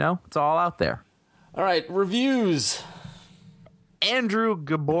 Nice. It's all out there. All right, reviews. Andrew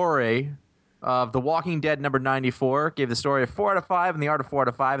Gabore of The Walking Dead number 94 gave the story a 4 out of 5 and the art of 4 out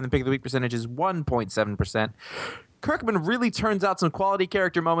of 5, and the pick of the week percentage is 1.7%. Kirkman really turns out some quality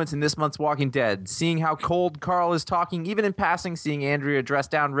character moments in this month's Walking Dead. Seeing how cold Carl is talking, even in passing, seeing Andrea dress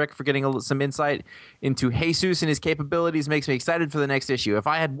down Rick for getting some insight into Jesus and his capabilities makes me excited for the next issue. If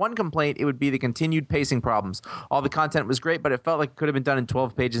I had one complaint, it would be the continued pacing problems. All the content was great, but it felt like it could have been done in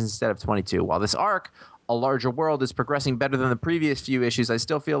 12 pages instead of 22. While this arc, A Larger World, is progressing better than the previous few issues, I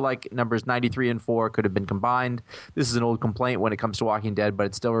still feel like numbers 93 and 4 could have been combined. This is an old complaint when it comes to Walking Dead, but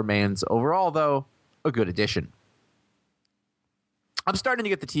it still remains, overall, though, a good addition. I'm starting to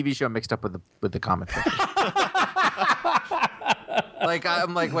get the TV show mixed up with the comic book.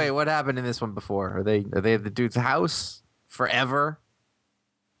 I'm like, wait, what happened in this one before? Are they at the dude's house forever?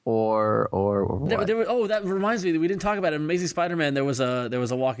 Or what? That reminds me that we didn't talk about it. In Amazing Spider-Man, there was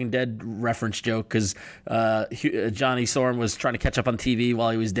a Walking Dead reference joke because Johnny Storm was trying to catch up on TV while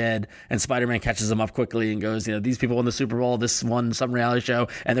he was dead, and Spider-Man catches him up quickly and goes, these people won the Super Bowl, this won some reality show,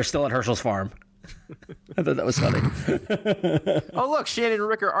 and they're still at Herschel's farm. I thought that was funny. Oh, look, Shannon and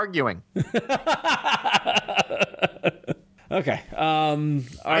Rick are arguing. Okay. I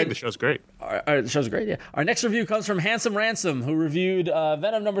think the show's great. The show's great, yeah. Our next review comes from Handsome Ransom, who reviewed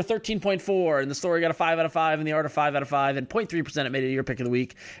Venom number 13.4, and the story got a 5 out of 5, and the art of 5 out of 5, and 0.3% it made it your pick of the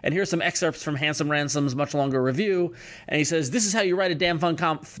week. And here's some excerpts from Handsome Ransom's much longer review. And he says, "This is how you write a damn fun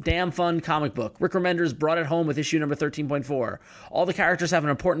comic book. Rick Remender's brought it home with issue number 13.4. All the characters have an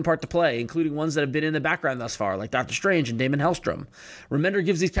important part to play, including ones that have been in the background thus far, like Doctor Strange and Damon Hellstrom. Remender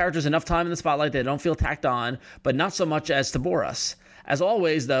gives these characters enough time in the spotlight that they don't feel tacked on, but not so much as to bore us. As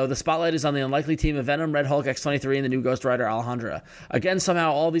always, though, the spotlight is on the unlikely team of Venom, Red Hulk, X-23, and the new Ghost Rider, Alejandra. Again,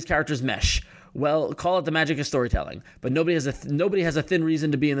 somehow all these characters mesh. well, call it the magic of storytelling. But nobody has a thin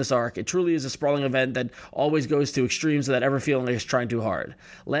reason to be in this arc. It truly is a sprawling event that always goes to extremes without ever feeling like it's trying too hard.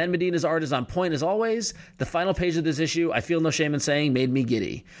 Lan Medina's art is on point as always. The final page of this issue, I feel no shame in saying, made me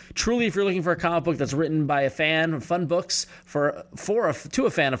giddy. Truly, if you're looking for a comic book that's written by a fan of fun books to a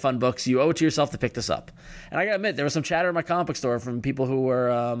fan of fun books, you owe it to yourself to pick this up. And I gotta admit, there was some chatter in my comic book store from people who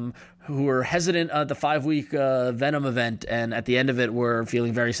were hesitant at the 5-week Venom event, and at the end of it were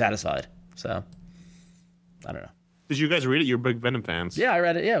feeling very satisfied. So, I don't know. Did you guys read it? You're big Venom fans. Yeah, I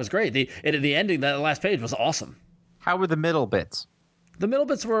read it. Yeah, it was great. The ending, that last page was awesome. How were the middle bits? The middle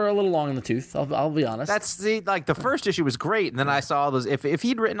bits were a little long in the tooth. I'll be honest. That's the first issue was great, and then I saw all those. If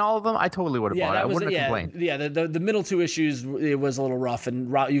he'd written all of them, I totally would have bought it. I wouldn't have complained. Yeah, the middle 2 issues, it was a little rough,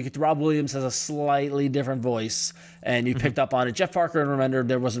 and Rob Williams has a slightly different voice, and you picked up on it. Jeff Parker and Remender,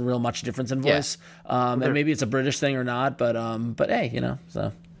 there wasn't real much difference in voice, and maybe it's a British thing or not, but hey,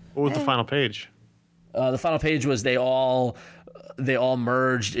 so. What was the final page? The final page was they all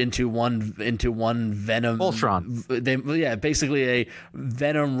merged into one Venom. Voltron. Basically a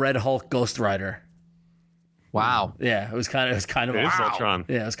Venom Red Hulk Ghost Rider. Wow. Yeah, it was kind of It is Voltron.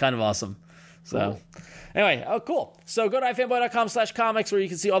 Yeah, it was kind of awesome. So. Anyway, cool. So go to ifanboy.com/comics where you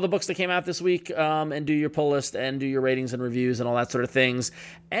can see all the books that came out this week and do your pull list and do your ratings and reviews and all that sort of things.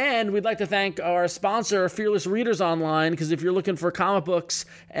 And we'd like to thank our sponsor, Fearless Readers Online, because if you're looking for comic books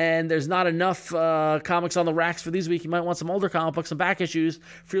and there's not enough comics on the racks for these week, you might want some older comic books and back issues.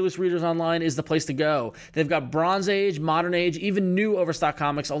 Fearless Readers Online is the place to go. They've got Bronze Age, Modern Age, even new Overstock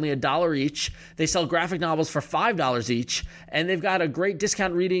comics, only $1 each. They sell graphic novels for $5 each. And they've got a great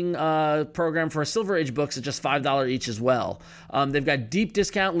discount reading program for Silver Age books at just $5 each as well. They've got deep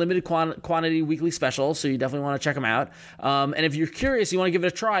discount, limited quantity weekly specials, so you definitely want to check them out. And if you're curious, you want to give it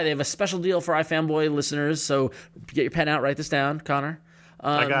a try, they have a special deal for iFanboy listeners, so get your pen out, write this down, Connor.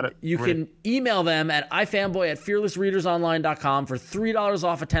 I got it. You can email them at ifanboy@fearlessreadersonline.com for $3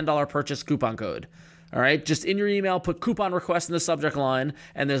 off a $10 purchase coupon code. All right, just in your email, put coupon request in the subject line,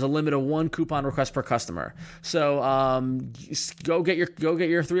 and there's a limit of 1 coupon request per customer. So go get your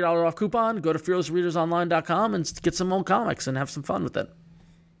 $3 off coupon. Go to fearlessreadersonline.com and get some old comics and have some fun with it.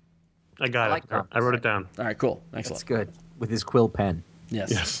 I got it. I wrote it down. All right, cool. Excellent. That's good. With his quill pen.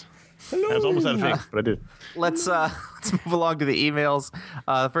 Yes. I was almost out of ink, but I did. Let's move along to the emails.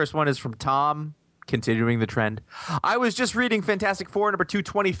 The first one is from Tom. Continuing the trend. I was just reading Fantastic Four number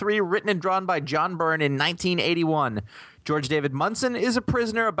 223, written and drawn by John Byrne in 1981. George David Munson is a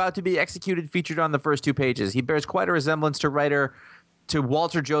prisoner about to be executed, featured on the first 2 pages. He bears quite a resemblance to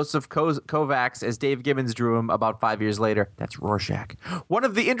Walter Joseph Kovacs as Dave Gibbons drew him about 5 years later. That's Rorschach. One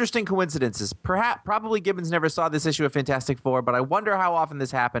of the interesting coincidences, probably Gibbons never saw this issue of Fantastic Four, but I wonder how often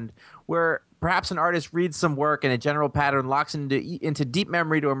this happened, where perhaps an artist reads some work and a general pattern locks into deep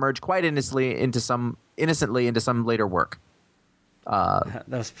memory to emerge quite innocently into some later work. That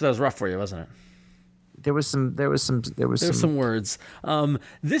was rough for you, wasn't it? There was some words.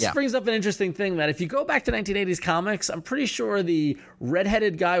 This brings up an interesting thing that if you go back to 1980s comics, I'm pretty sure the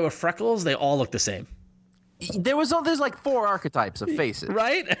redheaded guy with freckles, they all look the same. There's like 4 archetypes of faces.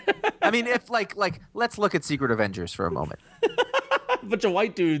 Right? I mean, if like let's look at Secret Avengers for a moment. A bunch of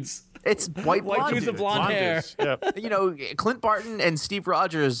white dudes. It's white dudes with blonde hair. Yep. Clint Barton and Steve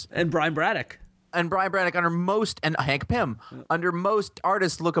Rogers and Brian Braddock. And Hank Pym under most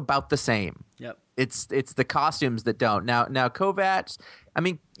artists look about the same. Yep. It's the costumes that don't. Now Kovacs, I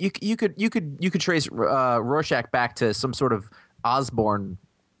mean, you could trace Rorschach back to some sort of Osborne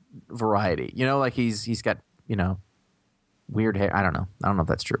variety. Like he's got weird hair. I don't know if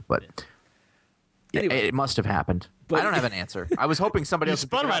that's true, but anyway, it must have happened. But I don't have an answer. I was hoping somebody else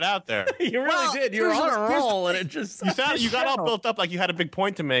spun right out there. You really did. You were on a roll, and it just you got all built up like you had a big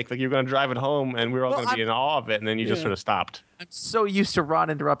point to make, like you were going to drive it home, and we were all going to be in awe of it, and then you just sort of stopped. I'm so used to Ron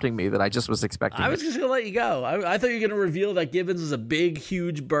interrupting me that I just was expecting. I was just going to let you go. I thought you were going to reveal that Gibbons was a big,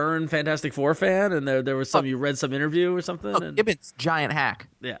 huge Byrne Fantastic Four fan, and there was you read some interview or something. Gibbons, giant hack.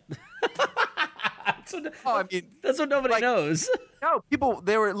 Yeah. That's what nobody knows. No,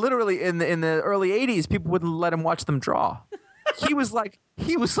 they were literally in the early 80s, people wouldn't let him watch them draw. He was like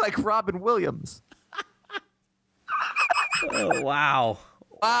Robin Williams. Oh,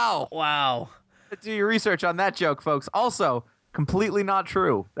 wow. Do your research on that joke, folks. Also, completely not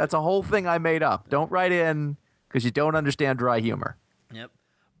true. That's a whole thing I made up. Don't write in because you don't understand dry humor. Yep.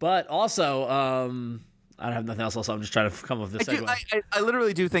 But also, I don't have nothing else. Also, I'm just trying to come up with this segue. I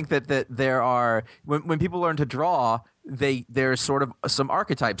literally do think that there are when people learn to draw, there's sort of some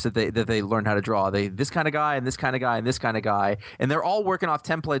archetypes that they learn how to draw. This kind of guy and this kind of guy and this kind of guy, and they're all working off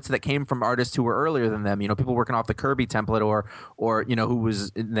templates that came from artists who were earlier than them. People working off the Kirby template, or who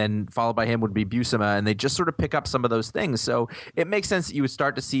was then followed by him would be Buscema, and they just sort of pick up some of those things. So it makes sense that you would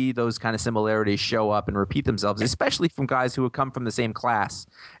start to see those kind of similarities show up and repeat themselves, especially from guys who have come from the same class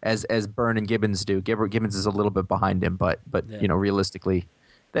as Byrne and Gibbons do. Gibbons is a little bit behind him, but realistically,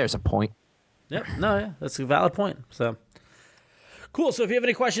 there's a point. Yep. No, yeah, that's a valid point. So cool. So if you have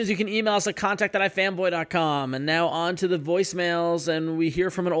any questions, you can email us at contact@ifanboy.com. And now on to the voicemails, and we hear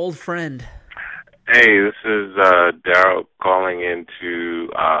from an old friend. Hey, this is Daryl calling in to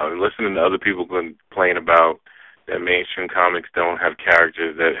listening to other people complain about that mainstream comics don't have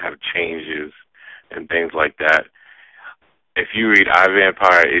characters that have changes and things like that. If you read I,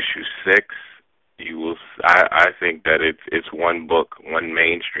 Vampire issue 6, you will. I think that it's one book, one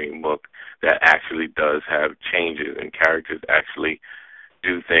mainstream book that actually does have changes and characters actually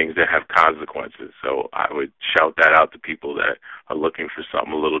do things that have consequences. So I would shout that out to people that are looking for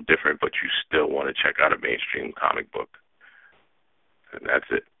something a little different, but you still want to check out a mainstream comic book. And that's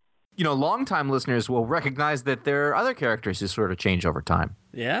it. Longtime listeners will recognize that there are other characters who sort of change over time.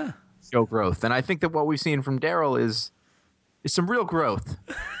 Yeah. Show growth. And I think that what we've seen from Daryl is some real growth.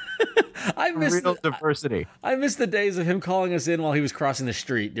 I miss real diversity. I miss the days of him calling us in while he was crossing the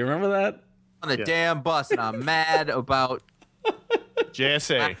street. Do you remember that? On the damn bus, and I'm mad about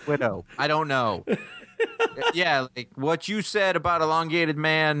JSA. Black Widow. I don't know. Yeah, like what you said about Elongated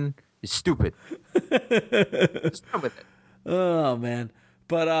Man is stupid. Just run with it. Oh man.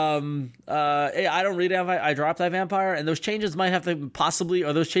 But I don't read I dropped iVampire, and those changes might have to possibly,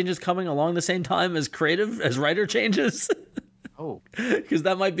 are those changes coming along the same time as writer changes? Oh, because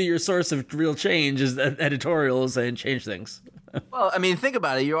that might be your source of real change, is that editorials and change things. Well, I mean, think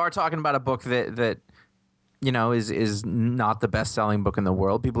about it. You are talking about a book that is not the best-selling book in the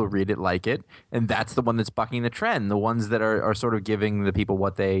world. People who read it like it, and that's the one that's bucking the trend. The ones that are sort of giving the people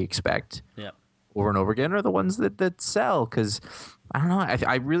what they expect over and over again are the ones that sell. Because, I don't know,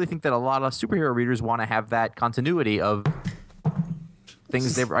 I really think that a lot of superhero readers want to have that continuity of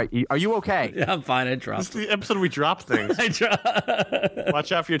things they've... Are you okay? Yeah, I'm fine. I dropped. This is the episode where we drop things. I dropped.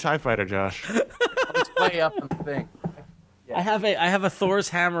 Watch out for your TIE fighter, Josh. It's way up on the thing. I have a Thor's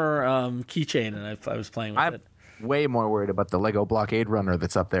hammer keychain, and I was playing with it. I'm way more worried about the Lego Blockade Runner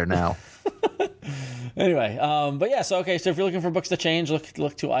that's up there now. Anyway, but yeah, so if you're looking for books to change, look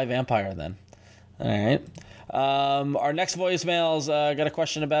to iVampire then. All right. Our next voicemail's got a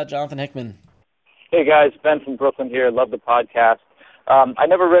question about Jonathan Hickman. Hey guys, Ben from Brooklyn here. Love the podcast. I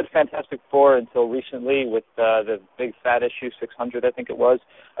never read Fantastic Four until recently with the big fat issue 600, I think it was.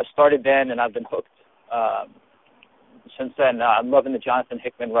 I started then, and I've been hooked since then. I'm loving the Jonathan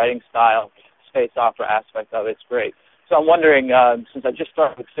Hickman writing style, space opera aspect of it. It's great. So I'm wondering, since I just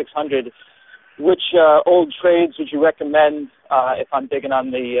started with 600, which old trades would you recommend if I'm digging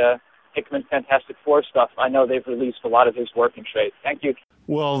on the Hickman Fantastic Four stuff? I know they've released a lot of his work in trade. Thank you.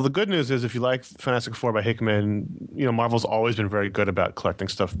 Well, the good news is if you like Fantastic Four by Hickman, Marvel's always been very good about collecting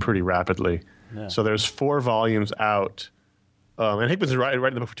stuff pretty rapidly. Yeah. So there's 4 volumes out. And Hickman's been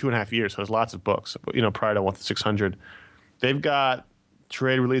writing the book for 2.5 years, so there's lots of books, prior to 600. They've got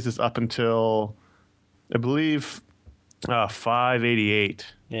trade releases up until, I believe, 588.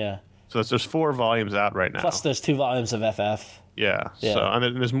 Yeah. So there's 4 volumes out right now. Plus there's 2 volumes of FF. Yeah. So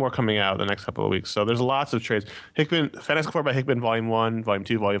and there's more coming out the next couple of weeks. So there's lots of trades. Fantastic Four by Hickman, Volume 1, Volume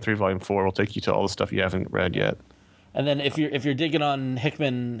 2, Volume 3, Volume 4 will take you to all the stuff you haven't read yet. And then if you're digging on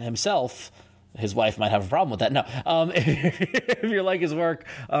Hickman himself, his wife might have a problem with that. No, if you like his work,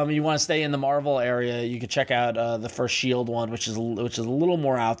 you want to stay in the Marvel area, you could check out the first Shield one, which is a little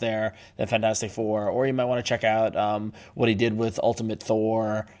more out there than Fantastic Four. Or you might want to check out what he did with Ultimate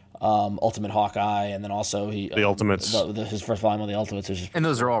Thor, Ultimate Hawkeye, and then also the Ultimates, his first volume of the Ultimates, and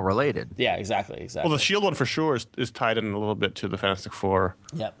those are all related. Yeah, exactly. Well, the Shield one for sure is tied in a little bit to the Fantastic Four.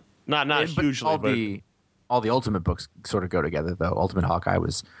 Yep. Not hugely, all the Ultimate books sort of go together, though. Ultimate Hawkeye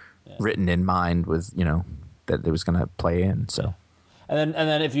was written in mind with that it was going to play in. So, and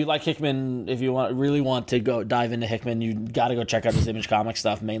then if you like Hickman, if you really want to go dive into Hickman, you got to go check out his Image Comics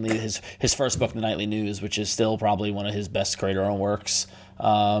stuff. Mainly his first book, The Nightly News, which is still probably one of his best creator-owned works.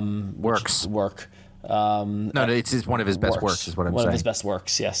 It's one of his best works, is what I'm saying. One of his best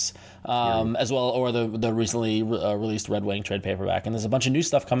works, yes. As well, or the recently released Red Wing trade paperback. And there's a bunch of new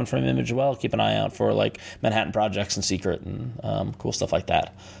stuff coming from Image as well. Keep an eye out for like Manhattan Projects and Secret and cool stuff like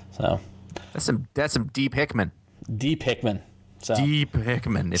that. So that's some deep Hickman. Deep Hickman. So. Deep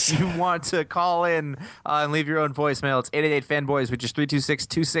Hickman. If you want to call in and leave your own voicemail, it's 888-FANBOYS, which is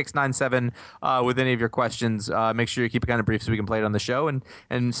 326-2697 with any of your questions. Make sure you keep it kind of brief so we can play it on the show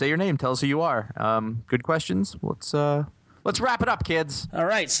and say your name. Tell us who you are. Good questions. Let's wrap it up, kids. All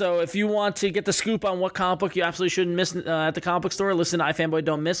right, so if you want to get the scoop on what comic book you absolutely shouldn't miss at the comic book store, listen to iFanboy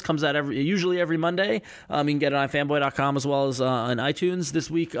Don't Miss. Comes out usually every Monday. You can get it on iFanboy.com as well as on iTunes. This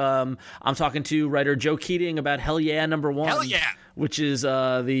week, I'm talking to writer Joe Keating about Hell Yeah #1. Hell Yeah! Which is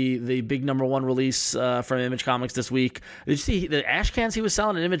the big #1 release from Image Comics this week. Did you see the ash cans he was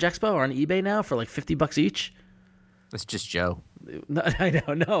selling at Image Expo are on eBay now for like $50 each? It's just Joe. No, I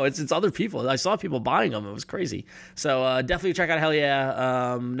don't know. It's other people. I saw people buying them. It was crazy. So definitely check out Hell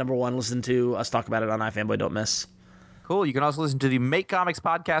Yeah #1. Listen to us talk about it on iFanboy Don't Miss. Cool. You can also listen to the Make Comics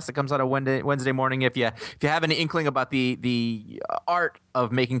podcast that comes out on Wednesday morning. If you have any inkling about the art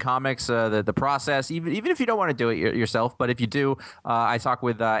of making comics, the process, even if you don't want to do it yourself, but if you do, I talk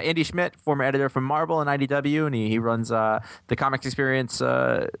with Andy Schmidt, former editor from Marvel and IDW, and he runs the Comics Experience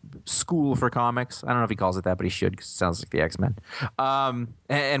School for Comics. I don't know if he calls it that, but he should, because it sounds like the X-Men.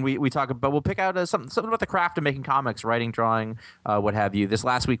 And we talk about, we'll pick out something about the craft of making comics, writing, drawing, what have you. This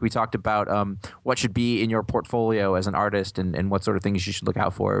last week we talked about what should be in your portfolio as an artist and what sort of things you should look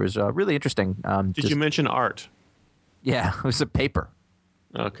out for. It was really interesting. Did you mention art? Yeah, it was a paper.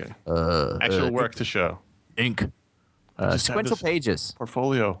 Okay. Actual work to show. Ink. Sequential pages.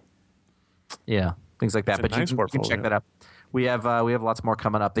 Portfolio. Yeah, things like that. It's a But nice you can check portfolio. that out. We have lots more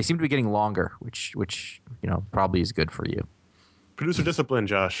coming up. They seem to be getting longer, which probably is good for you. Producer discipline,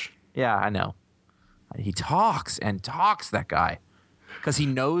 Josh. Yeah, I know. He talks and talks, that guy, because he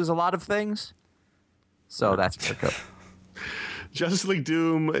knows a lot of things. So that's pretty cool. Justice League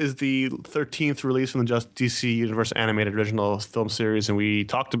Doom is the 13th release from the DC Universe animated original film series, and we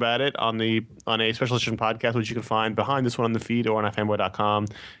talked about it on a special edition podcast, which you can find behind this one on the feed or on ifanboy.com.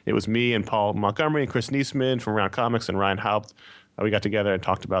 It was me and Paul Montgomery and Chris Niesman from Round Comics and Ryan Haupt. We got together and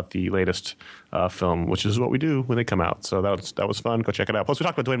talked about the latest film, which is what we do when they come out. So that was fun. Go check it out. Plus, we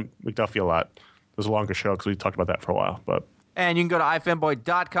talked about Dwayne McDuffie a lot. It was a longer show because we talked about that for a while, but. And you can go to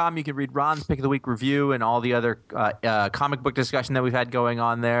ifanboy.com. You can read Ron's Pick of the Week review and all the other comic book discussion that we've had going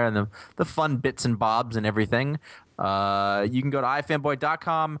on there and the fun bits and bobs and everything. You can go to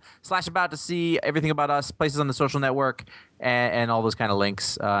ifanboy.com/about to see everything about us, places on the social network, and all those kind of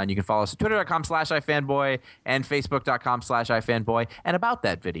links. And you can follow us at twitter.com/ifanboy and facebook.com/ifanboy and about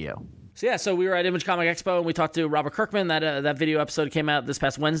that video. So we were at Image Comic Expo and we talked to Robert Kirkman. That video episode came out this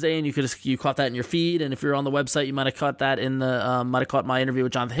past Wednesday, and you caught that in your feed. And if you're on the website, you might have caught that might have caught my interview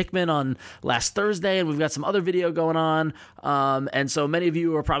with Jonathan Hickman on last Thursday. And we've got some other video going on. And so many of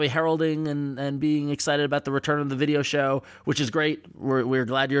you are probably heralding and being excited about the return of the video show, which is great. We're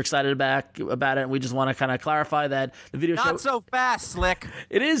glad you're excited about it. And we just want to kind of clarify that the video show. Not so fast, Slick.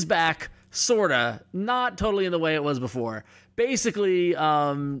 It is back, sorta, not totally in the way it was before. Basically,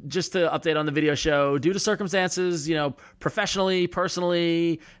 just to update on the video show, due to circumstances, professionally,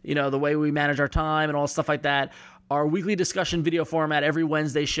 personally, the way we manage our time and all stuff like that, our weekly discussion video format every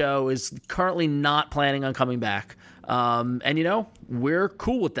Wednesday show is currently not planning on coming back. And we're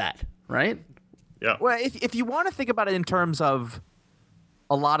cool with that, right? Yeah. Well, if you want to think about it in terms of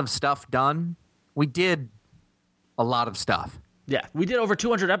a lot of stuff done, we did a lot of stuff. Yeah, we did over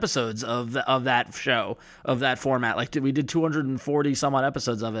 200 episodes of that show, of that format. We did 240 some odd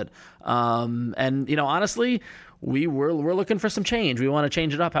episodes of it. And honestly, we're looking for some change. We want to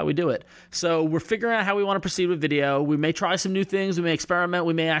change it up how we do it. So we're figuring out how we want to proceed with video. We may try some new things. We may experiment.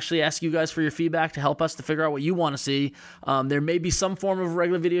 We may actually ask you guys for your feedback to help us to figure out what you want to see. There may be some form of a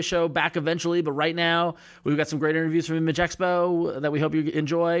regular video show back eventually, but right now we've got some great interviews from Image Expo that we hope you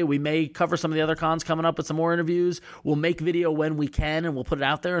enjoy. We may cover some of the other cons coming up with some more interviews. We'll make video when we can, and we'll put it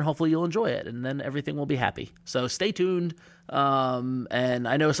out there, and hopefully you'll enjoy it, and then everything will be happy. So stay tuned. And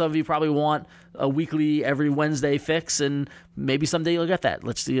I know some of you probably want a weekly every Wednesday fix, and maybe someday you'll get that.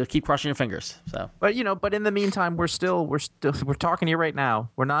 Let's keep crossing your fingers. So, but in the meantime, we're talking to you right now.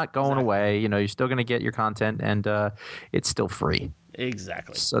 We're not going away. You're still going to get your content, and it's still free.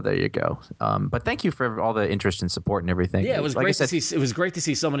 Exactly. So there you go. But thank you for all the interest and support and everything. Yeah, it was great to see. It was great to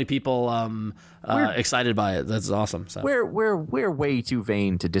see so many people excited by it. That's awesome. So we're way too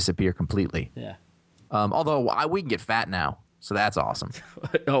vain to disappear completely. Yeah. Although we can get fat now, so that's awesome.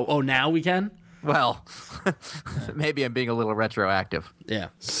 Oh, now we can? Well, maybe I'm being a little retroactive. Yeah.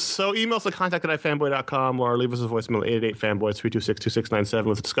 So email us at contact@ifanboy.com or leave us a voicemail at 888-FANBOY 326-2697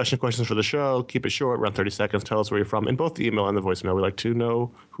 with discussion questions for the show. Keep it short, around 30 seconds. Tell us where you're from. In both the email and the voicemail, we'd like to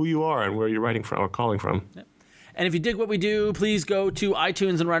know who you are and where you're writing from or calling from. Yep. And if you dig what we do, please go to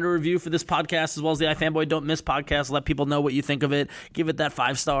iTunes and write a review for this podcast as well as the iFanboy Don't Miss podcast. Let people know what you think of it. Give it that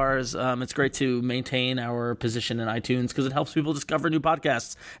 5 stars. It's great to maintain our position in iTunes because it helps people discover new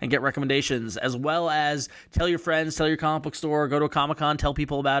podcasts and get recommendations, as well as tell your friends, tell your comic book store, go to a Comic-Con, tell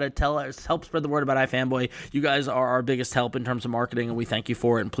people about it, help spread the word about iFanboy. You guys are our biggest help in terms of marketing, and we thank you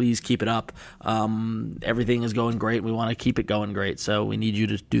for it, and please keep it up. Everything is going great. We want to keep it going great, so we need you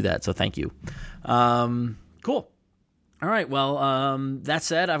to do that, so thank you. Cool. All right, well, that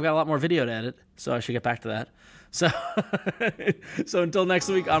said, I've got a lot more video to edit, so I should get back to that. So, so until next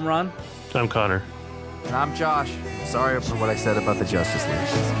week, I'm Ron. I'm Connor. And I'm Josh. Sorry for what I said about the Justice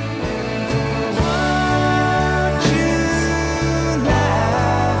League.